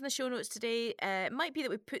 Lots of things in the show notes today. It might be that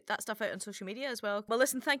we put that stuff out on social media as well. Well,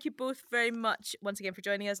 listen, thank you both very much once again for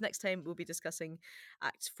joining us. Next time we'll be discussing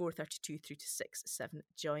Acts 4:32 through to 6:7.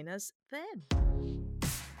 Join us then.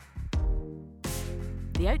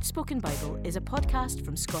 The Outspoken Bible is a podcast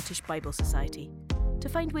from Scottish Bible Society. To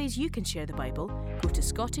find ways you can share the Bible, go to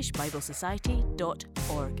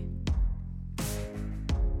scottishbiblesociety.org.